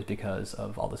ballpark is because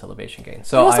of all this elevation gain.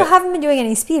 So you also haven't been doing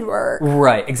any speed work.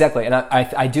 Right, exactly. And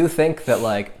I do think that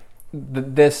like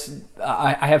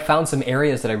I have found some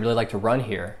areas that I really like to run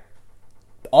here.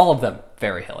 All of them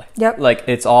very hilly. Yep. Like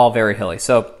it's all very hilly.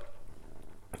 So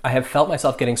I have felt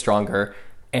myself getting stronger,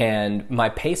 and my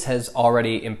pace has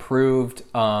already improved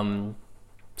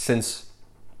since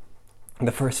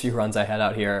the first few runs I had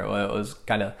out here. It was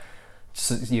kind of,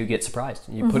 you get surprised.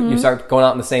 You start going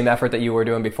out in the same effort that you were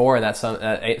doing before, and that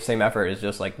same effort is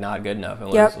just like not good enough.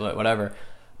 And whatever.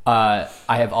 I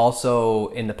have also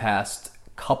in the past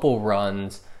couple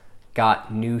runs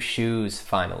got new shoes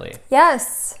finally.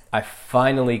 Yes. I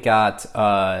finally got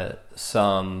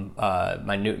some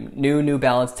my New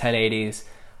Balance 1080s.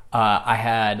 I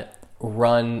had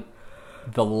run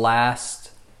the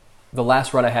last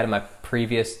run I had in my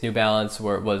previous New Balance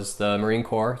was the Marine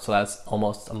Corps, so that's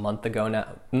almost a month ago now.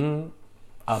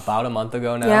 About a month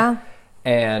ago now. Yeah.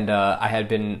 And I had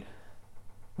been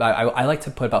I like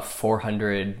to put about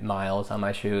 400 miles on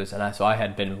my shoes, and so I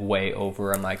had been way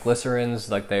over on my glycerins.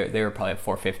 Like they were probably at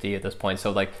 450 at this point.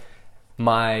 So like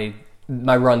my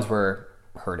runs were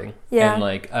hurting, and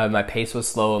like my pace was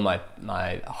slow, and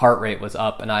my heart rate was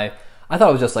up, and I thought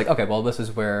it was just like, okay, well this is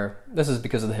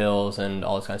because of the hills and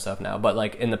all this kind of stuff now. But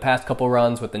like in the past couple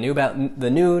runs with the New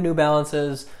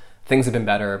Balances, things have been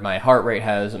better. My heart rate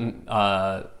has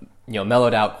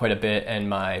mellowed out quite a bit, and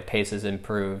my pace has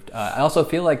improved. I also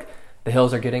feel like the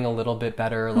hills are getting a little bit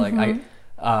better. Like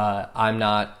I'm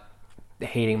not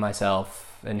hating myself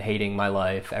and hating my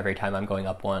life every time I'm going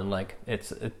up one. Like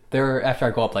after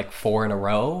I go up like 4 in a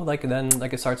row, like then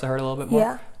like it starts to hurt a little bit more.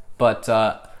 Yeah. But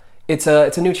it's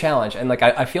a new challenge, and like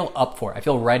I feel up for it. I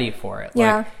feel ready for it.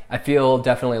 Yeah. Like I feel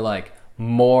definitely like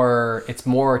it's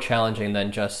more challenging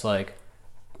than just like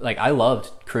I loved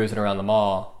cruising around the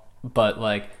mall, but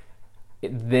like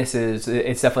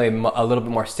it's definitely a little bit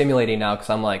more stimulating now,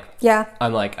 because I'm like,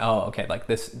 oh, okay, like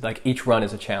this, like each run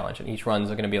is a challenge, and each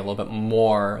runs are going to be a little bit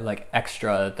more like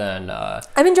extra than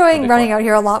I'm enjoying running out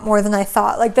here a lot more than I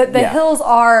thought. Like the hills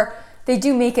they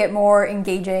do make it more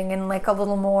engaging, and like it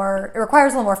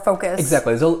requires a little more focus.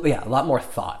 Exactly. There's a lot more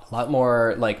thought, a lot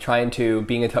more like trying to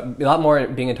being in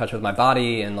touch with my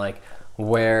body, and like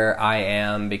where I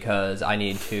am, because I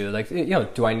need to like,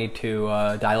 do I need to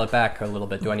dial it back a little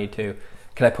bit?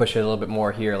 Can I push it a little bit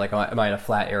more here? Like, am I in a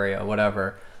flat area or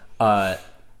whatever?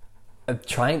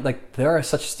 Trying, like, there are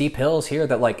such steep hills here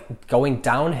that like going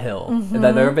downhill,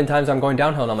 that there have been times I'm going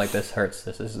downhill and I'm like, this hurts.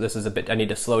 This is a bit, I need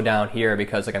to slow down here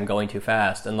because like I'm going too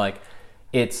fast. And like,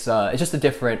 it's just it's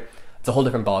a whole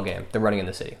different ball game than running in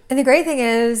the city. And the great thing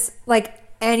is, like,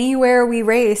 anywhere we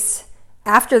race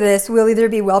after this, we'll either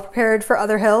be well prepared for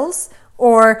other hills,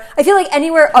 or I feel like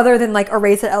anywhere other than like a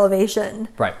race at elevation,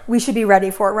 right, we should be ready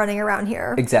for running around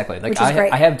here. Exactly. Like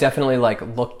I have definitely like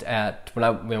looked at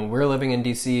when we're living in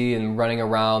DC and running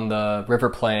around the River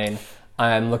Plain,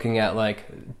 I'm looking at like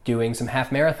doing some half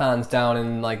marathons down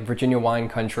in like Virginia wine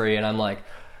country, and I'm like,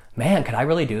 man, could I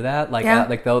really do that? Like,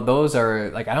 like those are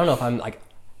like, I don't know if I'm like,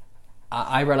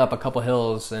 I run up a couple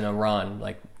hills in a run,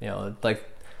 like, like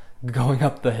going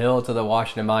up the hill to the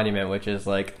Washington Monument, which is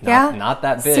like not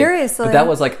that big. Seriously. But that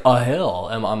was like a hill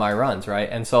on my runs, right?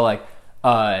 And so like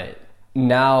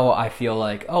now I feel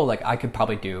like, oh, like I could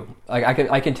probably do, like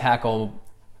I can tackle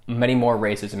many more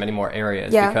races in many more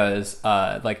areas, because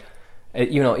like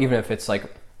even if it's like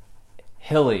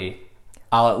hilly,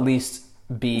 I'll at least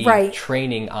be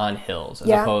training on hills as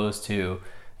opposed to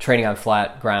training on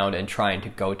flat ground and trying to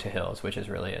go to hills, which is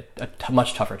really a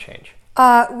much tougher change.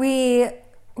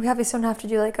 We obviously don't have to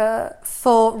do like a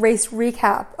full race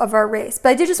recap of our race, but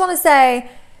I did just want to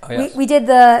say we did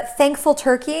the Thankful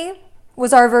Turkey,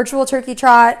 was our virtual turkey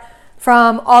trot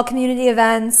from All Community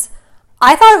Events.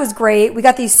 I thought it was great. We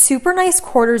got these super nice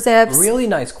quarter zips. Really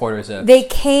nice quarter zips. They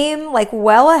came like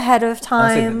well ahead of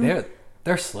time. Honestly,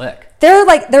 they're slick.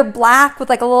 They're black with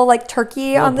like a little like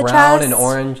turkey on the chest. Brown and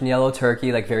orange and yellow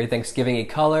turkey, like very Thanksgiving-y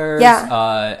colors.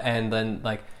 Yeah. And then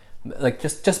like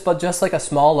just like a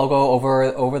small logo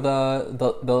over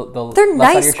the they're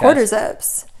nice quarter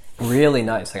zips. Really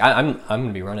nice. Like I'm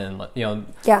gonna be running.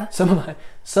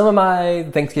 Some of my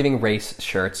Thanksgiving race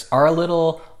shirts are a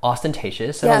little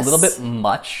ostentatious and a little bit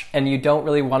much, and you don't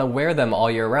really want to wear them all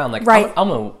year round. Like I'm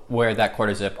gonna wear that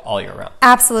quarter zip all year round.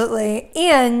 Absolutely.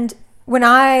 And when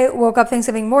I woke up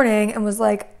Thanksgiving morning and was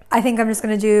like, I think I'm just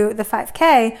gonna do the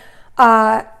 5K,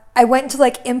 I went to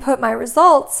like input my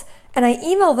results. And I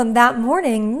emailed them that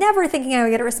morning, never thinking I would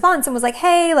get a response, and was like,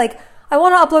 hey, like, I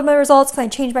want to upload my results. Can I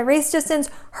change my race distance?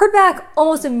 Heard back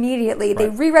almost immediately. Right. They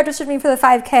re-registered me for the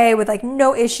 5K with like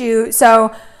no issue.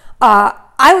 So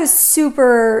I was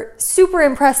super, super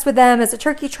impressed with them as a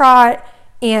turkey trot,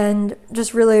 and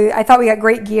just really, I thought we got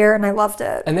great gear, and I loved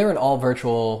it. And they're an all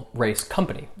virtual race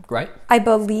company, right? I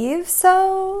believe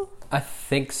so. I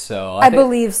think so. I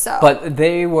believe so. But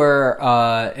they were,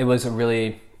 it was a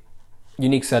really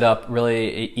unique setup,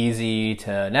 really easy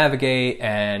to navigate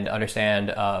and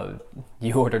understand.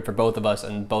 You ordered for both of us,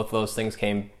 and both of those things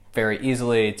came very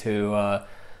easily to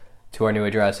our new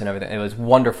address and everything. It was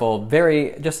wonderful.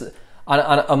 Very just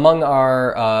among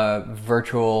our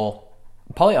virtual,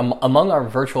 probably among our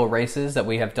virtual races that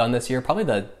we have done this year, probably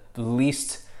the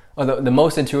least, or the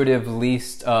most intuitive,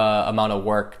 least amount of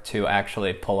work to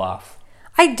actually pull off.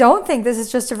 I don't think this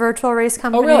is just a virtual race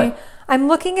company. Oh, really? I'm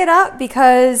looking it up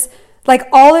because like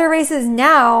all their races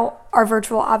now are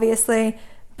virtual, obviously,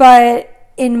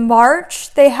 but in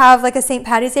March they have like a St.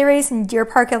 Paddy's Day race in Deer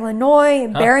Park, Illinois,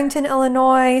 Barrington,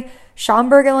 Illinois,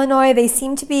 Schaumburg, Illinois. They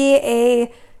seem to be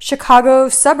a Chicago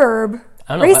suburb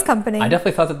race company. I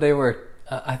definitely thought that they were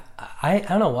I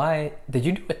don't know why. Did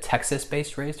you do a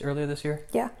Texas-based race earlier this year?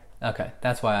 Yeah. Okay,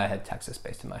 that's why I had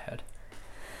Texas-based in my head.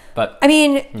 But I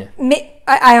mean,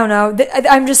 I don't know.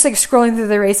 I'm just like scrolling through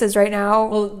the races right now.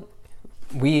 Well,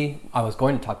 I was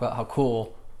going to talk about how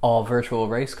cool all virtual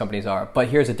race companies are, but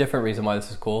here's a different reason why this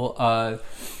is cool.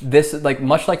 This, like,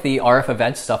 much like the RF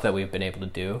event stuff that we've been able to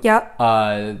do. Yep.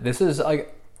 This is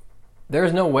like,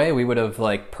 there's no way we would have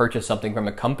like purchased something from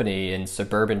a company in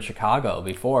suburban Chicago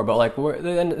before, but like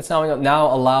it's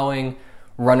now allowing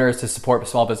runners to support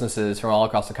small businesses from all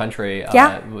across the country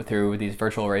through these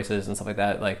virtual races and stuff like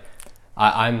that. Like,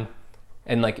 I'm.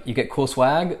 And like you get cool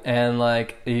swag, and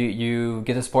like you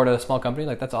get to support a small company.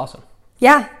 Like, that's awesome.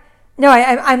 Yeah, no,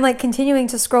 I'm like continuing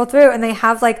to scroll through, and they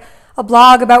have like a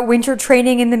blog about winter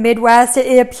training in the Midwest.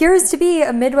 It appears to be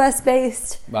a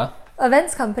Midwest-based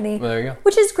events company. Well, there you go.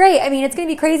 Which is great. I mean, it's going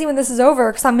to be crazy when this is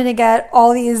over because I'm going to get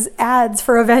all these ads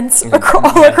for events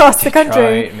all across the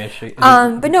country.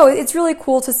 But no, it's really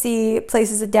cool to see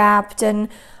places adapt, and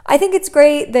I think it's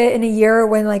great that in a year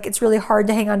when like it's really hard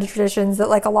to hang on to traditions, that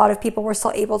like a lot of people were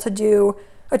still able to do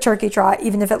a turkey trot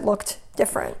even if it looked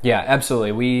different. Yeah, absolutely.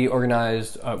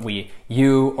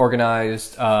 You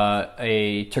organized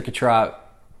a turkey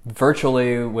trot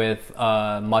virtually with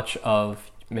much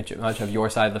of your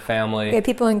side of the family. We had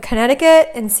people in Connecticut,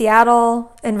 in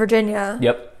Seattle, and Virginia.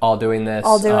 Yep, all doing this.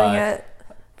 All doing it.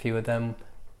 A few of them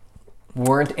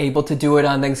weren't able to do it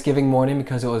on Thanksgiving morning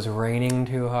because it was raining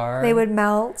too hard. They would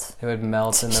melt. They would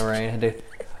melt in the rain.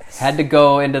 Had to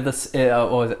go into the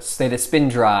stay to spin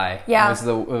dry. Yeah, was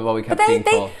what we kept being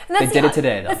told. They did it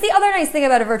today, though. That's the other nice thing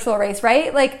about a virtual race,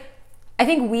 right? Like, I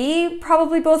think we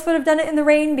probably both would have done it in the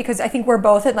rain because I think we're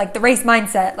both in like the race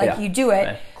mindset. Like, you do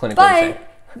it, clinically insane.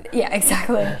 Yeah,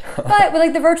 exactly. But with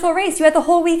like the virtual race, you had the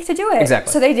whole week to do it.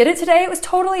 Exactly. So they did it today. It was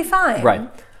totally fine. Right.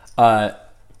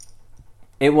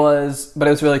 It was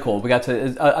really cool. We got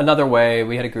to another way.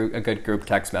 We had a good group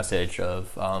text message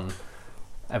of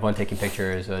everyone taking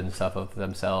pictures and stuff of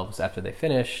themselves after they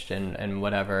finished and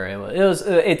whatever.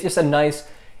 It's just a nice,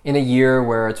 in a year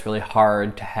where it's really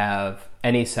hard to have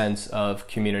any sense of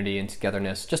community and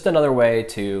togetherness. Just another way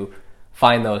to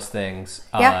find those things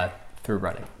through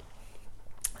running.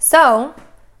 So,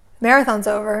 marathon's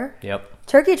over. Yep.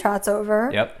 Turkey trot's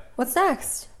over. Yep. What's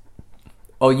next?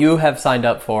 Oh, you have signed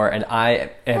up for, and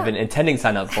I have been intending to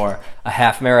sign up for, a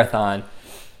half marathon.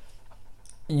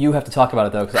 You have to talk about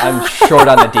it, though, because I'm short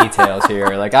on the details here.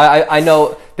 Like, I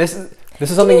know this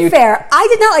is something you... fair. I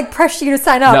did not, like, pressure you to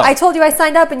sign up. No. I told you I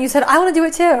signed up, and you said, I want to do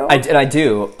it, too. I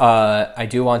do. I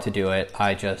do want to do it.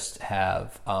 I just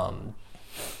have...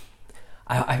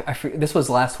 this was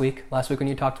last week when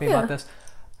you talked to me about this.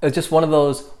 It's just one of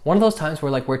those times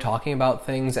where, like, we're talking about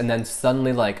things, and then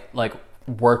suddenly, like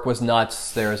work was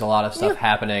nuts. There's a lot of stuff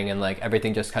happening, and like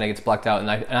everything just kind of gets blacked out.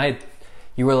 And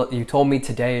you told me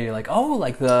today, you're like, oh,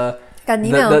 like the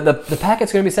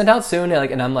packet's going to be sent out soon,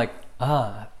 and I'm like,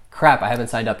 crap, I haven't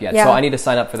signed up yet, so I need to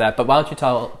sign up for that. But why don't you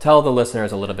tell the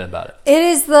listeners a little bit about it? It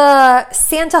is the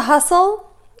Santa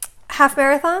Hustle half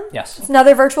marathon. Yes, it's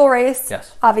another virtual race.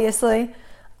 Yes, obviously.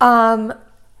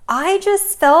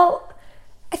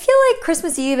 I feel like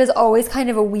Christmas Eve is always kind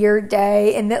of a weird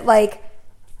day in that, like,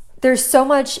 there's so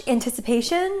much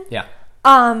anticipation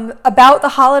about the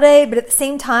holiday, but at the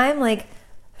same time, like,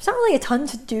 there's not really a ton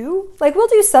to do. Like, we'll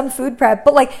do some food prep,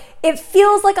 but like it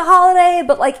feels like a holiday,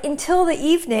 but like until the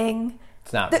evening,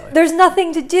 it's not really. There's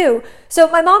nothing to do. So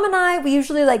my mom and we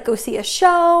usually like go see a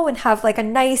show and have like a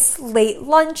nice late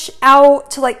lunch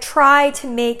out to like try to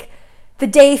make the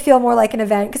day feel more like an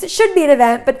event, because it should be an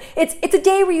event, but it's a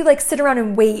day where you like sit around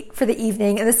and wait for the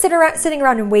evening, and sitting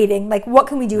around and waiting, like, what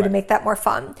can we do to make that more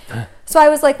fun? So I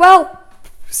was like, well,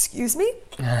 excuse me.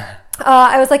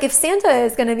 I was like, if Santa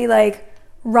is going to be like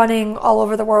running all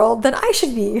over the world, then I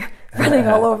should be running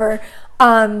all over.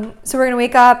 So we're going to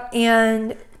wake up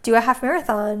and do a half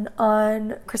marathon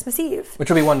on Christmas Eve,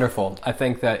 which will be wonderful. I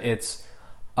think that it's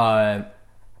now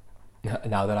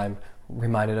that I'm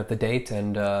reminded of the date,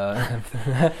 and I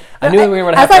knew we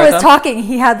were going to have as I was talking,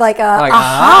 he had like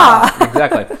aha.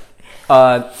 Exactly.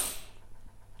 I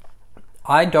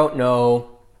don't know.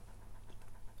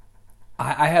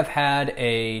 I have had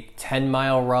a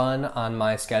 10-mile run on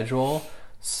my schedule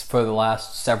for the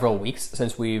last several weeks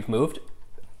since we've moved.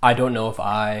 I don't know if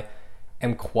I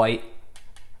am quite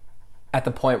at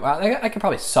the point where I could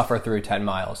probably suffer through 10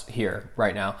 miles here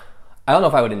right now. I don't know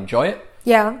if I would enjoy it.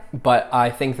 Yeah. But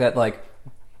I think that, like,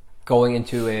 going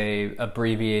into a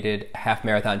abbreviated half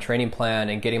marathon training plan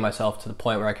and getting myself to the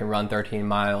point where I can run 13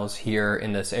 miles here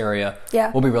in this area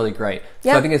will be really great.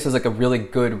 So I think this is like a really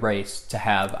good race to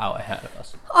have out ahead of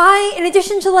us. In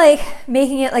addition to like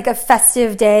making it like a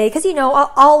festive day, because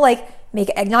I'll like make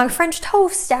eggnog French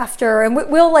toast after, and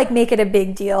we'll like make it a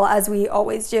big deal as we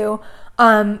always do.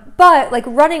 But like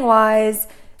running wise,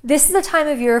 this is the time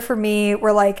of year for me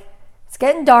where like it's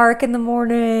getting dark in the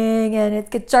morning and it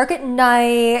gets dark at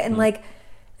night, and like,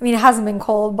 I mean, it hasn't been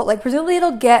cold, but like presumably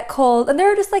it'll get cold, and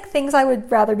there are just like things I would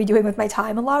rather be doing with my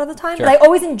time a lot of the time. But I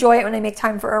always enjoy it when I make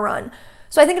time for a run.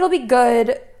 So I think it'll be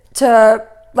good to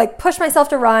like push myself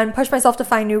to run, push myself to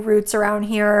find new routes around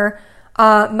here.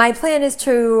 My plan is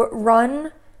to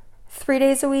run 3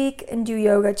 days a week and do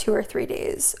yoga 2 or 3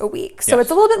 days a week. So it's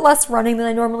a little bit less running than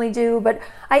I normally do, but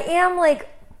I am like,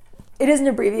 it is an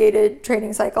abbreviated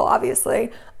training cycle,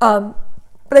 obviously. But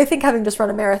I think having just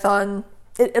run a marathon,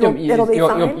 it'll be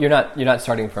fine. You're not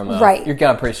starting from right. You've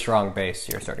got a pretty strong base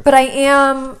you're starting from. But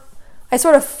I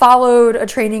sort of followed a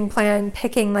training plan,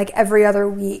 picking like every other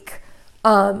week.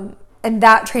 And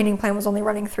that training plan was only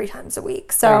running 3 times a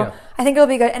week. So I think it'll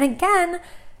be good. And again,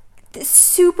 this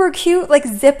super cute like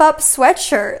zip up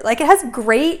sweatshirt. Like it has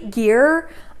great gear.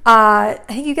 I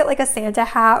think you get like a Santa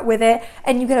hat with it,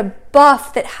 and you get a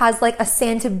buff that has like a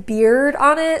Santa beard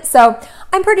on it. So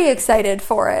I'm pretty excited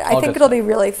for it. I think it'll be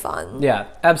really fun. Yeah,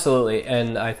 absolutely.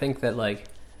 And I think that like,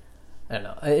 I don't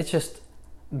know, it's just,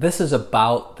 this is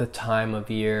about the time of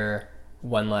year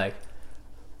when like,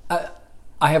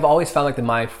 I have always found like that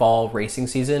my fall racing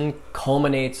season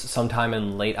culminates sometime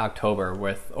in late October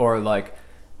with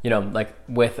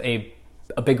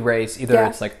a big race. Either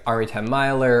it's like Army 10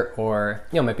 miler or,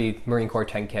 might be Marine Corps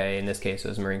 10K. In this case, it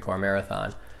was Marine Corps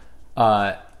Marathon.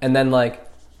 And then like,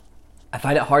 I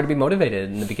find it hard to be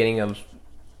motivated in the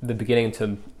beginning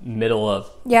to middle of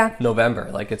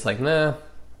November. Like it's like, nah,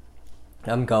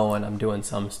 I'm doing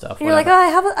some stuff. And you're like,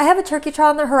 oh, I have a turkey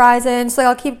trot on the horizon, so like,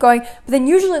 I'll keep going. But then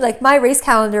usually like my race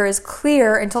calendar is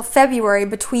clear until February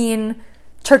between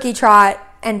turkey trot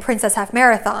and Princess Half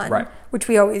Marathon, which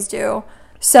we always do.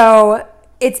 So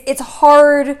it's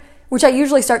hard, which I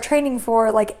usually start training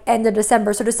for like end of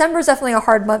December. So December is definitely a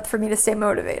hard month for me to stay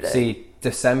motivated. See,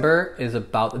 December is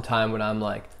about the time when I'm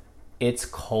like, it's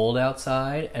cold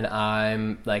outside, and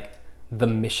I'm like, the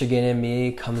Michigan in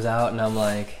me comes out, and I'm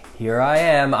like, here I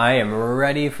am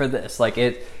ready for this. Like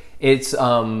it's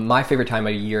my favorite time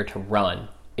of year to run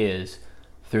is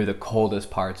through the coldest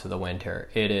parts of the winter.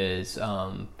 It is,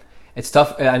 it's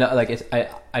tough. I know, like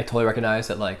I totally recognize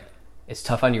that like, it's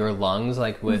tough on your lungs,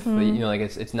 like with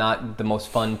it's not the most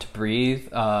fun to breathe.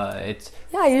 I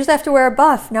usually have to wear a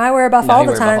buff. Now I wear a buff all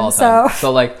the time.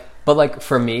 So like, but like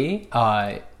for me,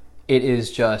 it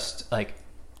is just like,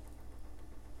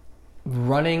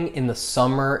 running in the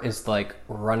summer is like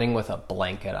running with a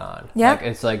blanket on. Yeah, like,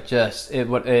 it's like just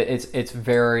it's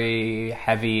very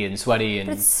heavy and sweaty, and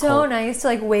but it's so cold. Nice to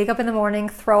like wake up in the morning,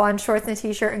 throw on shorts and a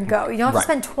t-shirt, and go. You don't have to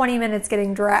spend 20 minutes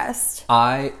getting dressed.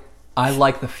 I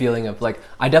like the feeling of like,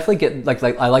 I definitely get like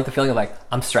I like the feeling of like,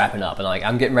 I'm strapping up and like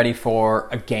I'm getting ready for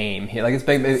a game here. Like it's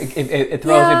big. It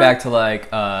throws me back to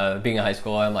like being in high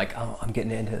school. I'm like, oh, I'm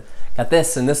getting into got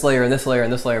this and this layer and this layer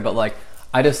and this layer. But like,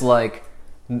 I just like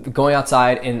going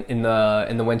outside in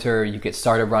the winter. You get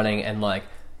started running and like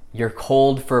you're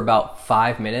cold for about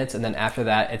 5 minutes, and then after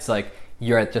that it's like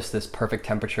you're at just this perfect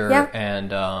temperature.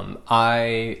 And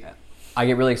I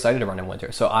get really excited to run in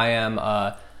winter. So I am.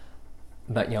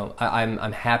 But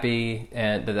I'm happy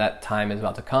and that time is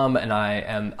about to come, and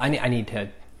I need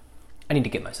to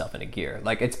get myself into gear.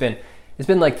 Like it's been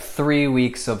like 3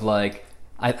 weeks of like,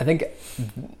 I think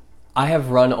I have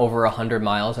run over 100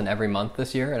 miles in every month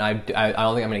this year, and I don't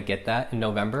think I'm going to get that in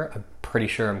November. I'm pretty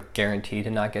sure I'm guaranteed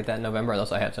to not get that in November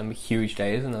unless I have some huge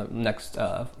days in the next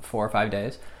 4 or 5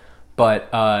 days. But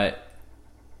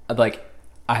like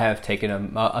I have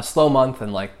taken a slow month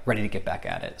and like ready to get back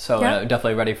at it. So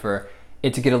definitely ready for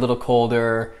it to get a little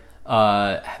colder,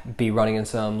 be running in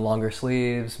some longer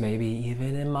sleeves, maybe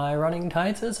even in my running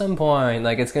tights at some point.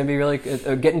 Like it's going to be really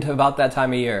getting to about that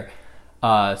time of year.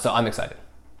 So I'm excited.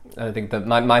 I think that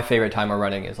my favorite time of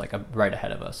running is like right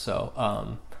ahead of us. So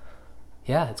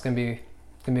it's going to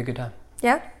be a good time.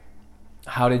 Yeah.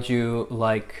 How did you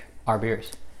like our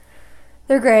beers?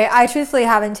 They're great. I truthfully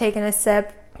haven't taken a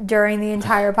sip during the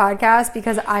entire podcast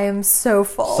because I am so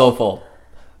full. So full.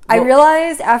 I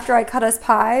realized after I cut us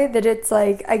pie that it's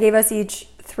like I gave us each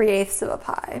 3/8 of a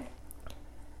pie.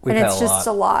 And it's just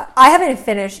a lot. I haven't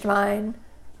finished mine.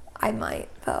 I might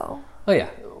though. Oh yeah.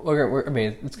 I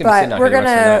mean, it's gonna be sitting out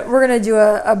here. We're gonna do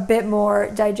a bit more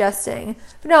digesting.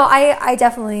 But no, I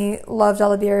definitely loved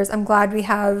all the beers. I'm glad we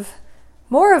have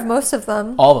more of most of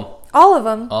them. All of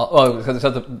them. All of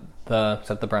them.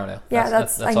 Except the brown ale. Yeah,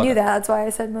 that's I knew that. That's why I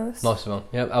said most. Most of them.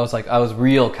 Yep. I was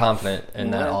real confident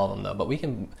in that all of them though. But we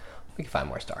can find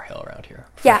more Star Hill around here.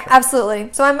 Yeah, sure. Absolutely.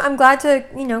 So I'm glad to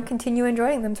continue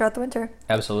enjoying them throughout the winter.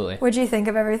 Absolutely. What'd you think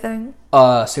of everything?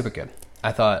 Super good.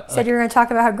 I thought you said you were going to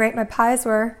talk about how great my pies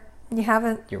were, and you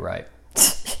haven't. You're right,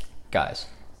 guys.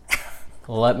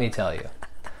 Let me tell you,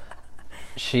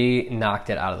 she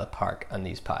knocked it out of the park on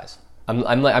these pies.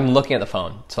 I'm looking at the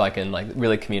phone so I can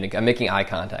really communicate. I'm making eye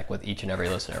contact with each and every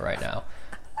listener right now.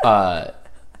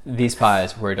 These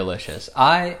pies were delicious.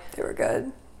 They were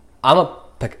good. I'm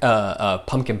a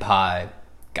pumpkin pie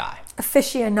guy.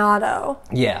 Aficionado.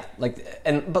 Yeah, but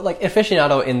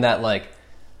aficionado in that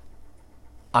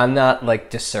I'm not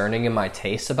discerning in my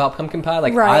taste about pumpkin pie.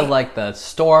 Right. I like the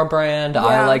store brand. Yeah.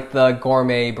 I like the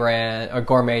gourmet brand or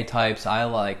gourmet types. I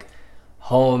like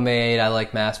homemade. I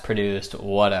like mass produced.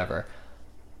 Whatever.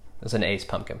 It's an ace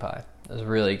pumpkin pie. It was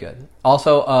really good.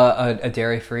 Also, a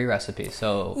dairy free recipe,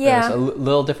 so there's a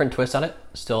little different twist on it.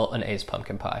 Still an ace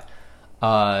pumpkin pie.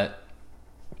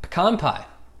 Pecan pie.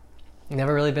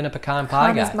 Never really been a pecan pie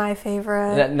guy. Pecan is my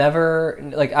favorite.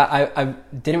 I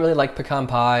didn't really like pecan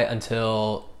pie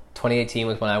until 2018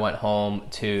 was when I went home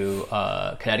to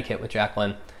Connecticut with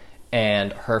Jacqueline,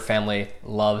 and her family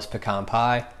loves pecan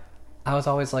pie. I was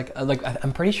always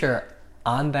I'm pretty sure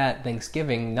on that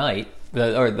Thanksgiving night,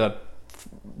 the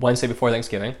Wednesday before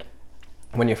Thanksgiving,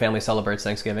 when your family celebrates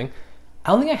Thanksgiving, I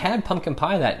don't think I had pumpkin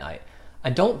pie that night. I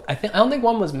don't think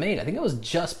one was made. I think it was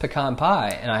just pecan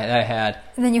pie, and I had.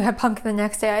 And then you had pumpkin the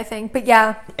next day, I think. But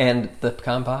yeah. And the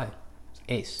pecan pie,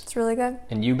 ace. It's really good.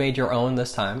 And you made your own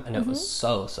this time, and it was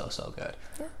so good.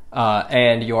 Yeah.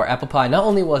 And your apple pie, not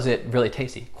only was it really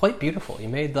tasty, quite beautiful. You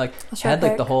made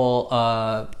the whole.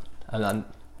 I'm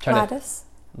trying lattice.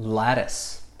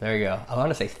 Lattice. There you go. I want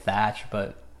to say thatch,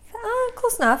 but.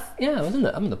 Close enough. Yeah, I'm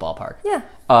in the ballpark. Yeah.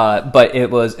 But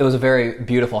it was a very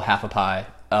beautiful half a pie.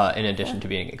 In addition to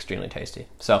being extremely tasty.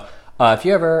 So if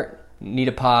you ever need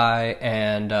a pie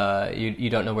and you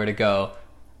don't know where to go,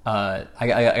 I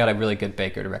got a really good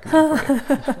baker to recommend for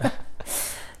you.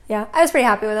 Yeah, I was pretty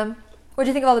happy with them. What do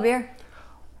you think of all the beer?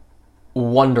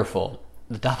 Wonderful.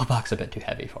 The Doppelbock's a bit too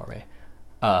heavy for me.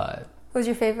 What was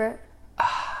your favorite?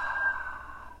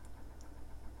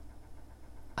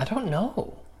 I don't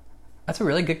know. That's a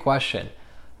really good question.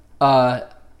 I'm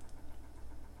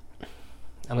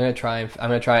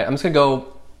just gonna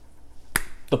go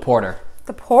the porter.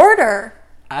 The porter.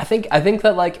 I think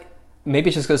that maybe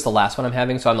it's just because it's the last one I'm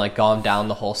having, so I'm gone down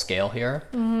the whole scale here,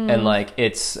 and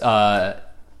it's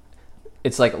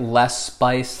less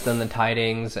spice than the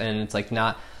Tidings, and it's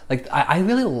not I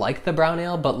really like the brown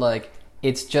ale, but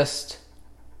it's just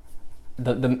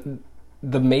the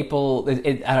maple.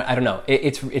 I don't know.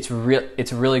 It's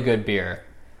a really good beer,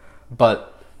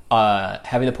 but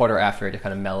having the porter after it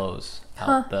kind of mellows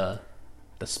out the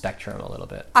spectrum a little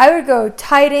bit. I would go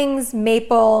Tidings,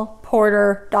 maple,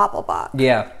 porter, Doppelbock.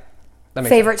 Yeah, that makes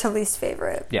favorite sense. To least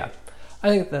favorite. Yeah, I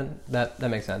think that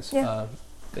makes sense. Yeah.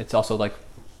 It's also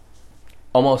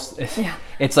almost.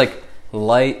 It's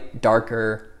light,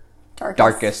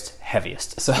 darkest,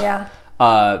 heaviest. So yeah.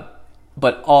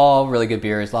 But all really good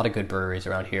beers. A lot of good breweries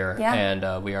around here, yeah.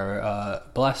 And we are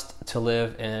blessed to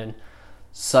live in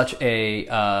such a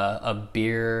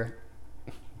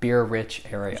beer-rich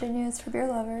area. Virginia is for beer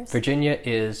lovers. Virginia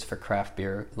is for craft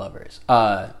beer lovers.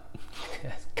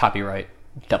 Copyright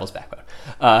Devil's Backbone.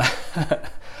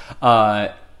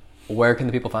 Where can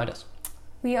the people find us?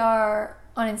 We are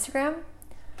on Instagram.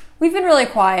 We've been really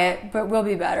quiet, but we'll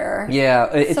be better.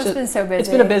 Yeah. It's been so busy. It's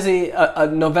been a busy...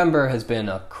 November has been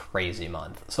a crazy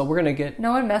month. So we're going to get...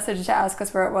 No one messaged to ask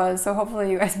us where it was, so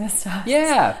hopefully you guys missed us.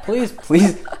 Yeah. Please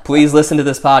listen to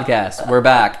this podcast. We're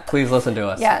back. Please listen to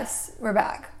us. Yes, we're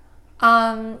back.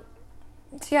 So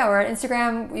yeah, we're on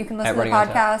Instagram. You can listen to the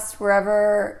podcast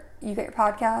wherever you get your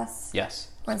podcasts. Yes.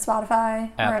 We're on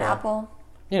Spotify. We're on Apple.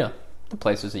 The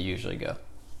places that you usually go.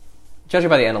 Judging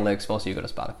by the analytics, most of you go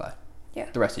to Spotify. Yeah.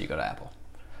 The rest of you go to Apple.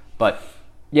 But,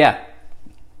 yeah.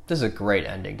 This is a great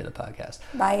ending to the podcast.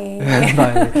 Bye.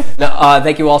 Bye. No,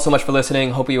 thank you all so much for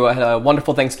listening. Hope you had a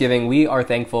wonderful Thanksgiving. We are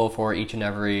thankful for each and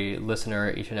every listener,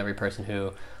 each and every person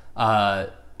who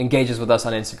engages with us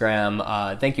on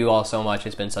Instagram. Thank you all so much.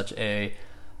 It's been such a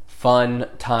fun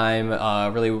time,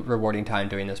 really rewarding time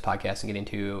doing this podcast and getting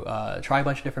to try a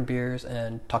bunch of different beers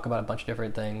and talk about a bunch of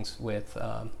different things with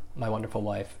my wonderful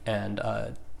wife and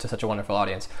to such a wonderful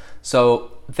audience.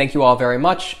 So thank you all very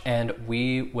much, and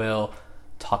we will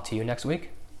talk talk to you next week.